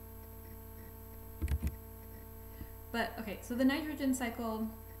 But okay, so the nitrogen cycle,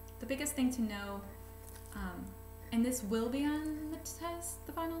 the biggest thing to know, and this will be on the test,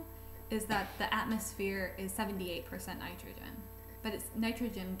 the final, is that the atmosphere is 78% nitrogen, but it's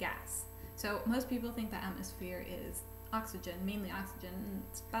nitrogen gas. So most people think the atmosphere is oxygen, mainly oxygen.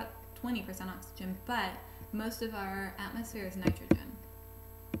 It's about 20% oxygen, but most of our atmosphere is nitrogen.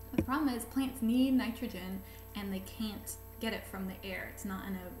 The problem is plants need nitrogen and they can't get it from the air. It's not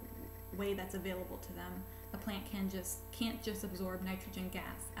in a way that's available to them. A plant can't just absorb nitrogen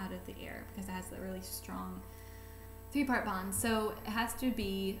gas out of the air because it has a really strong three-part bond. So it has to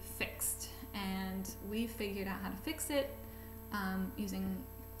be fixed, and we figured out how to fix it using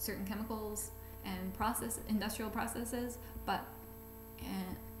certain chemicals and industrial processes, but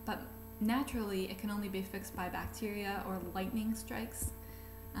naturally it can only be fixed by bacteria or lightning strikes.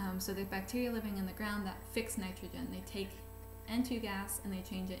 So there's bacteria living in the ground that fix nitrogen. They take N2 gas and they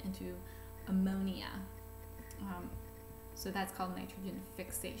change it into ammonia. So that's called nitrogen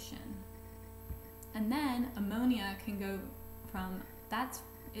fixation. And then ammonia can go from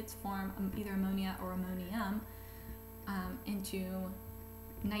its form, either ammonia or ammonium, into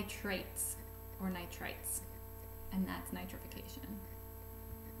nitrates or nitrites, and that's nitrification.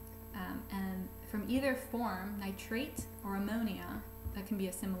 And from either form, nitrate or ammonia, that can be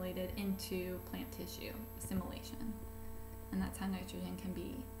assimilated into plant tissue, assimilation. And that's how nitrogen can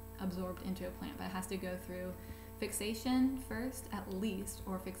be absorbed into a plant, but it has to go through fixation first, at least,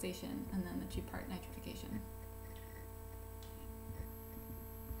 or fixation, and then the two-part nitrification.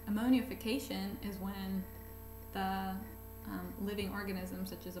 Ammonification is when the living organism,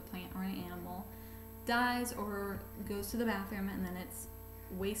 such as a plant or an animal, dies or goes to the bathroom, and then its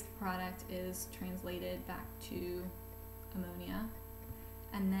waste product is translated back to ammonia.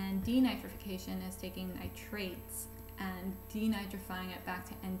 And then denitrification is taking nitrates and denitrifying it back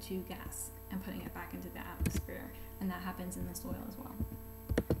to N2 gas and putting it back into the atmosphere, and that happens in the soil as well.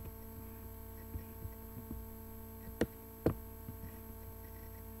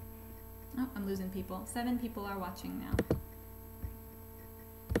 Oh, I'm losing people. 7 people are watching now.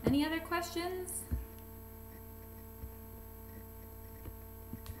 Any other questions?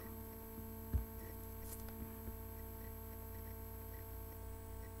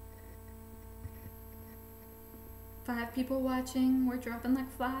 Five people watching. We're dropping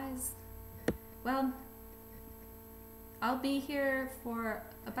like flies. Well, I'll be here for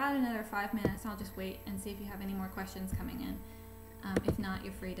about another 5 minutes. I'll just wait and see if you have any more questions coming in. If not,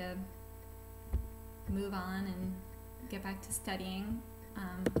 you're free to move on and get back to studying.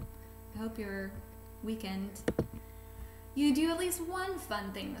 I hope your weekend, you do at least one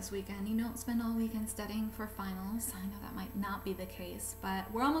fun thing this weekend. You don't spend all weekend studying for finals. I know that might not be the case,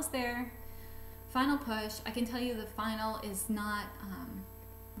 but we're almost there. Final push. I can tell you the final is not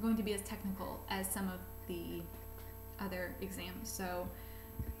going to be as technical as some of the other exams. So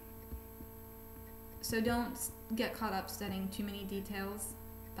don't get caught up studying too many details,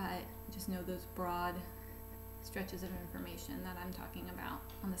 but just know those broad stretches of information that I'm talking about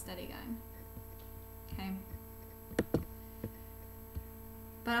on the study guide. Okay?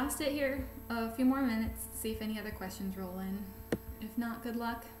 But I'll sit here a few more minutes, see if any other questions roll in. If not, good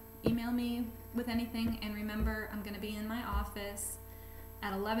luck. Email me with anything, and remember, I'm going to be in my office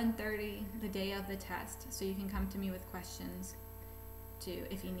at 11:30 the day of the test, so you can come to me with questions too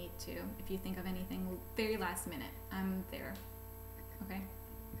if you need to. If you think of anything very last minute, I'm there. Okay?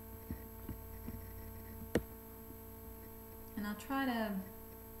 And I'll try to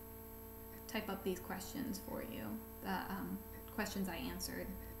type up these questions for you, the questions I answered,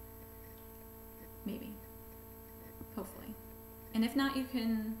 maybe, hopefully. And if not, you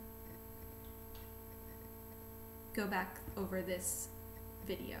can go back over this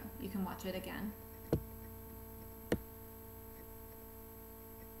video. You can watch it again.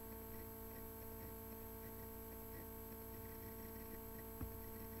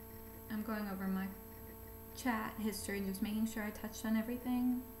 I'm going over my chat history, just making sure I touched on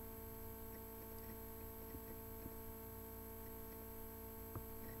everything.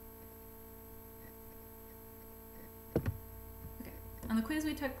 Okay. On the quiz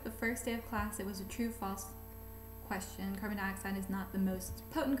we took the first day of class, it was a true-false question. Carbon dioxide is not the most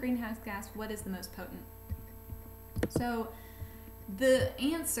potent greenhouse gas. What is the most potent? So the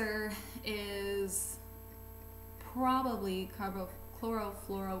answer is probably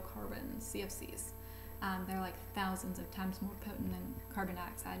chlorofluorocarbons, CFCs. They're like thousands of times more potent than carbon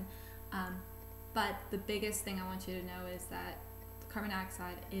dioxide. But the biggest thing I want you to know is that carbon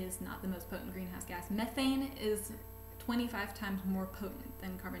dioxide is not the most potent greenhouse gas. Methane is 25 times more potent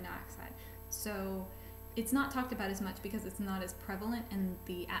than carbon dioxide. So it's not talked about as much because it's not as prevalent in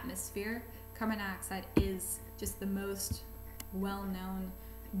the atmosphere carbon dioxide is just the most well-known,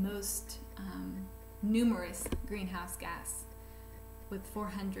 most numerous greenhouse gas, with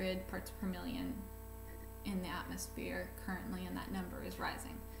 400 parts per million in the atmosphere currently, and that number is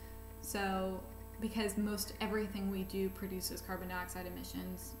rising. So because most everything we do produces carbon dioxide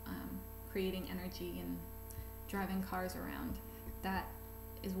emissions, creating energy and driving cars around, that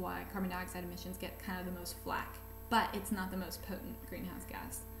is why carbon dioxide emissions get kind of the most flack. But it's not the most potent greenhouse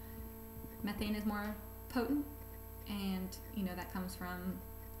gas. Methane is more potent, and that comes from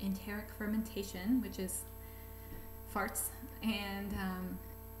enteric fermentation, which is farts, and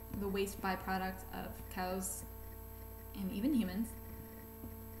the waste byproduct of cows and even humans,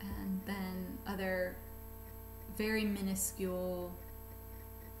 and then other very minuscule,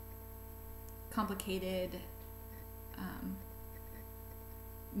 complicated,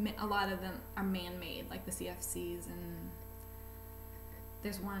 a lot of them are man-made, like the CFCs, and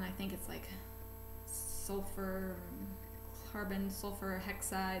there's one, I think it's like carbon sulfur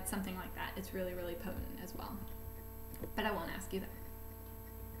hexide, something like that. It's really, really potent as well. But I won't ask you that.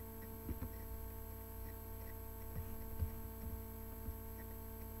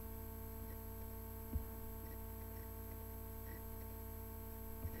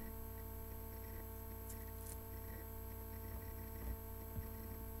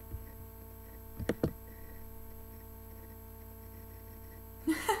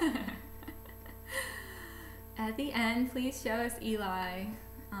 At the end, please show us Eli.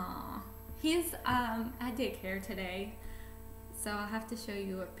 Aw. He's at daycare today, so I'll have to show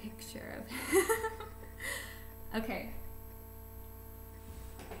you a picture of him. Okay.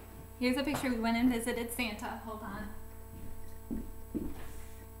 Here's a picture. We went and visited Santa. Hold on.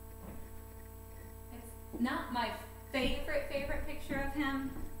 It's not my favorite picture of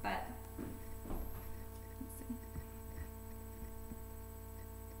him, but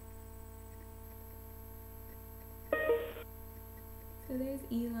so there's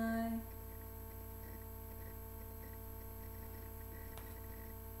Eli.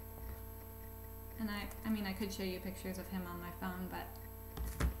 And I mean, I could show you pictures of him on my phone, but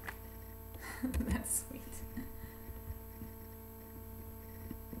that's sweet.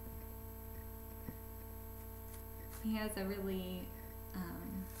 He has a really,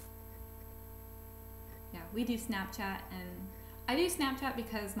 yeah, we do Snapchat, and I do Snapchat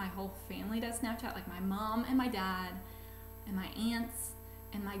because my whole family does Snapchat, like my mom and my dad and my aunts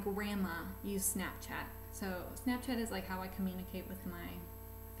and my grandma use Snapchat. So Snapchat is like how I communicate with my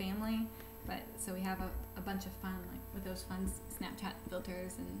family, but so we have a bunch of fun, like with those fun Snapchat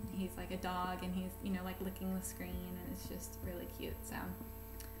filters, and he's like a dog, and he's, like licking the screen, and it's just really cute. So,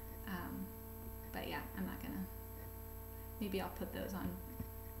 but yeah, I'm not gonna, maybe I'll put those on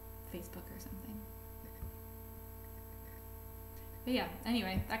Facebook or something. But yeah,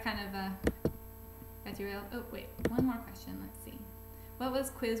 anyway, that kind of got derailed. Oh wait, one more question, let's see. What was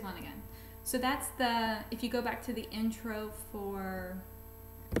quiz 1 again? So that's if you go back to the intro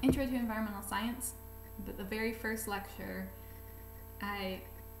to environmental science, but the very first lecture, I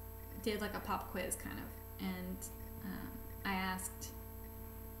did like a pop quiz kind of, and I asked,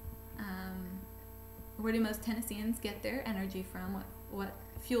 where do most Tennesseans get their energy from? What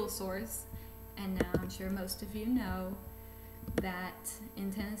fuel source? And now I'm sure most of you know that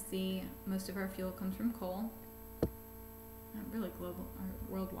in Tennessee, most of our fuel comes from coal. Not really global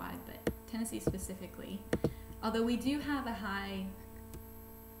or worldwide, but Tennessee specifically. Although we do have a high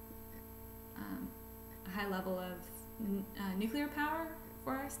level of nuclear power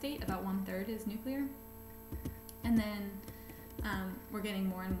for our state. About 1/3 is nuclear, and then we're getting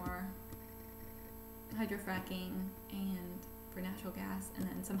more and more hydrofracking and for natural gas, and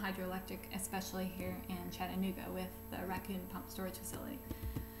then some hydroelectric, especially here in Chattanooga with the Raccoon Pump Storage Facility.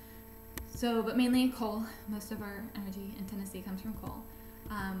 So, but mainly coal. Most of our energy in Tennessee comes from coal.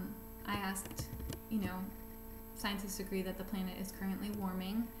 I asked, scientists agree that the planet is currently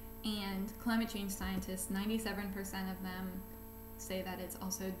warming, and climate change scientists, 97% of them say that it's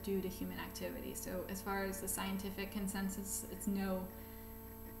also due to human activity. So as far as the scientific consensus, it's no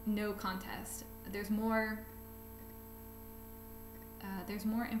contest. There's more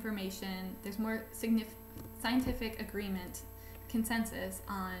information, there's more scientific agreement, consensus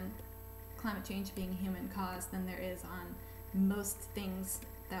on climate change being human caused than there is on most things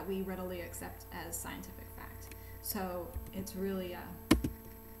that we readily accept as scientific fact. So it's really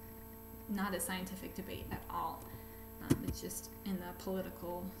not a scientific debate at all. It's just in the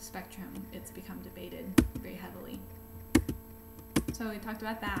political spectrum, it's become debated very heavily. So we talked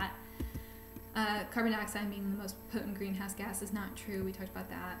about that. Carbon dioxide being the most potent greenhouse gas is not true. We talked about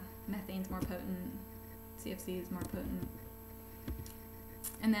that. Methane's more potent. CFC is more potent.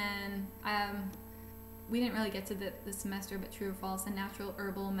 And then we didn't really get to the semester, but true or false, a natural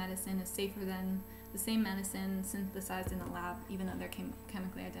herbal medicine is safer than the same medicine synthesized in the lab, even though they're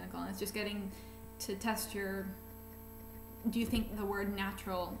chemically identical. And it's just getting to test your, do you think the word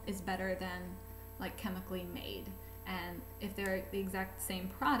natural is better than like chemically made? And if they're the exact same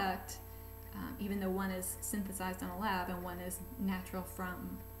product, even though one is synthesized in a lab and one is natural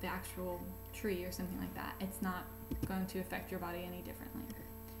from the actual tree or something like that, it's not going to affect your body any differently.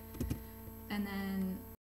 And then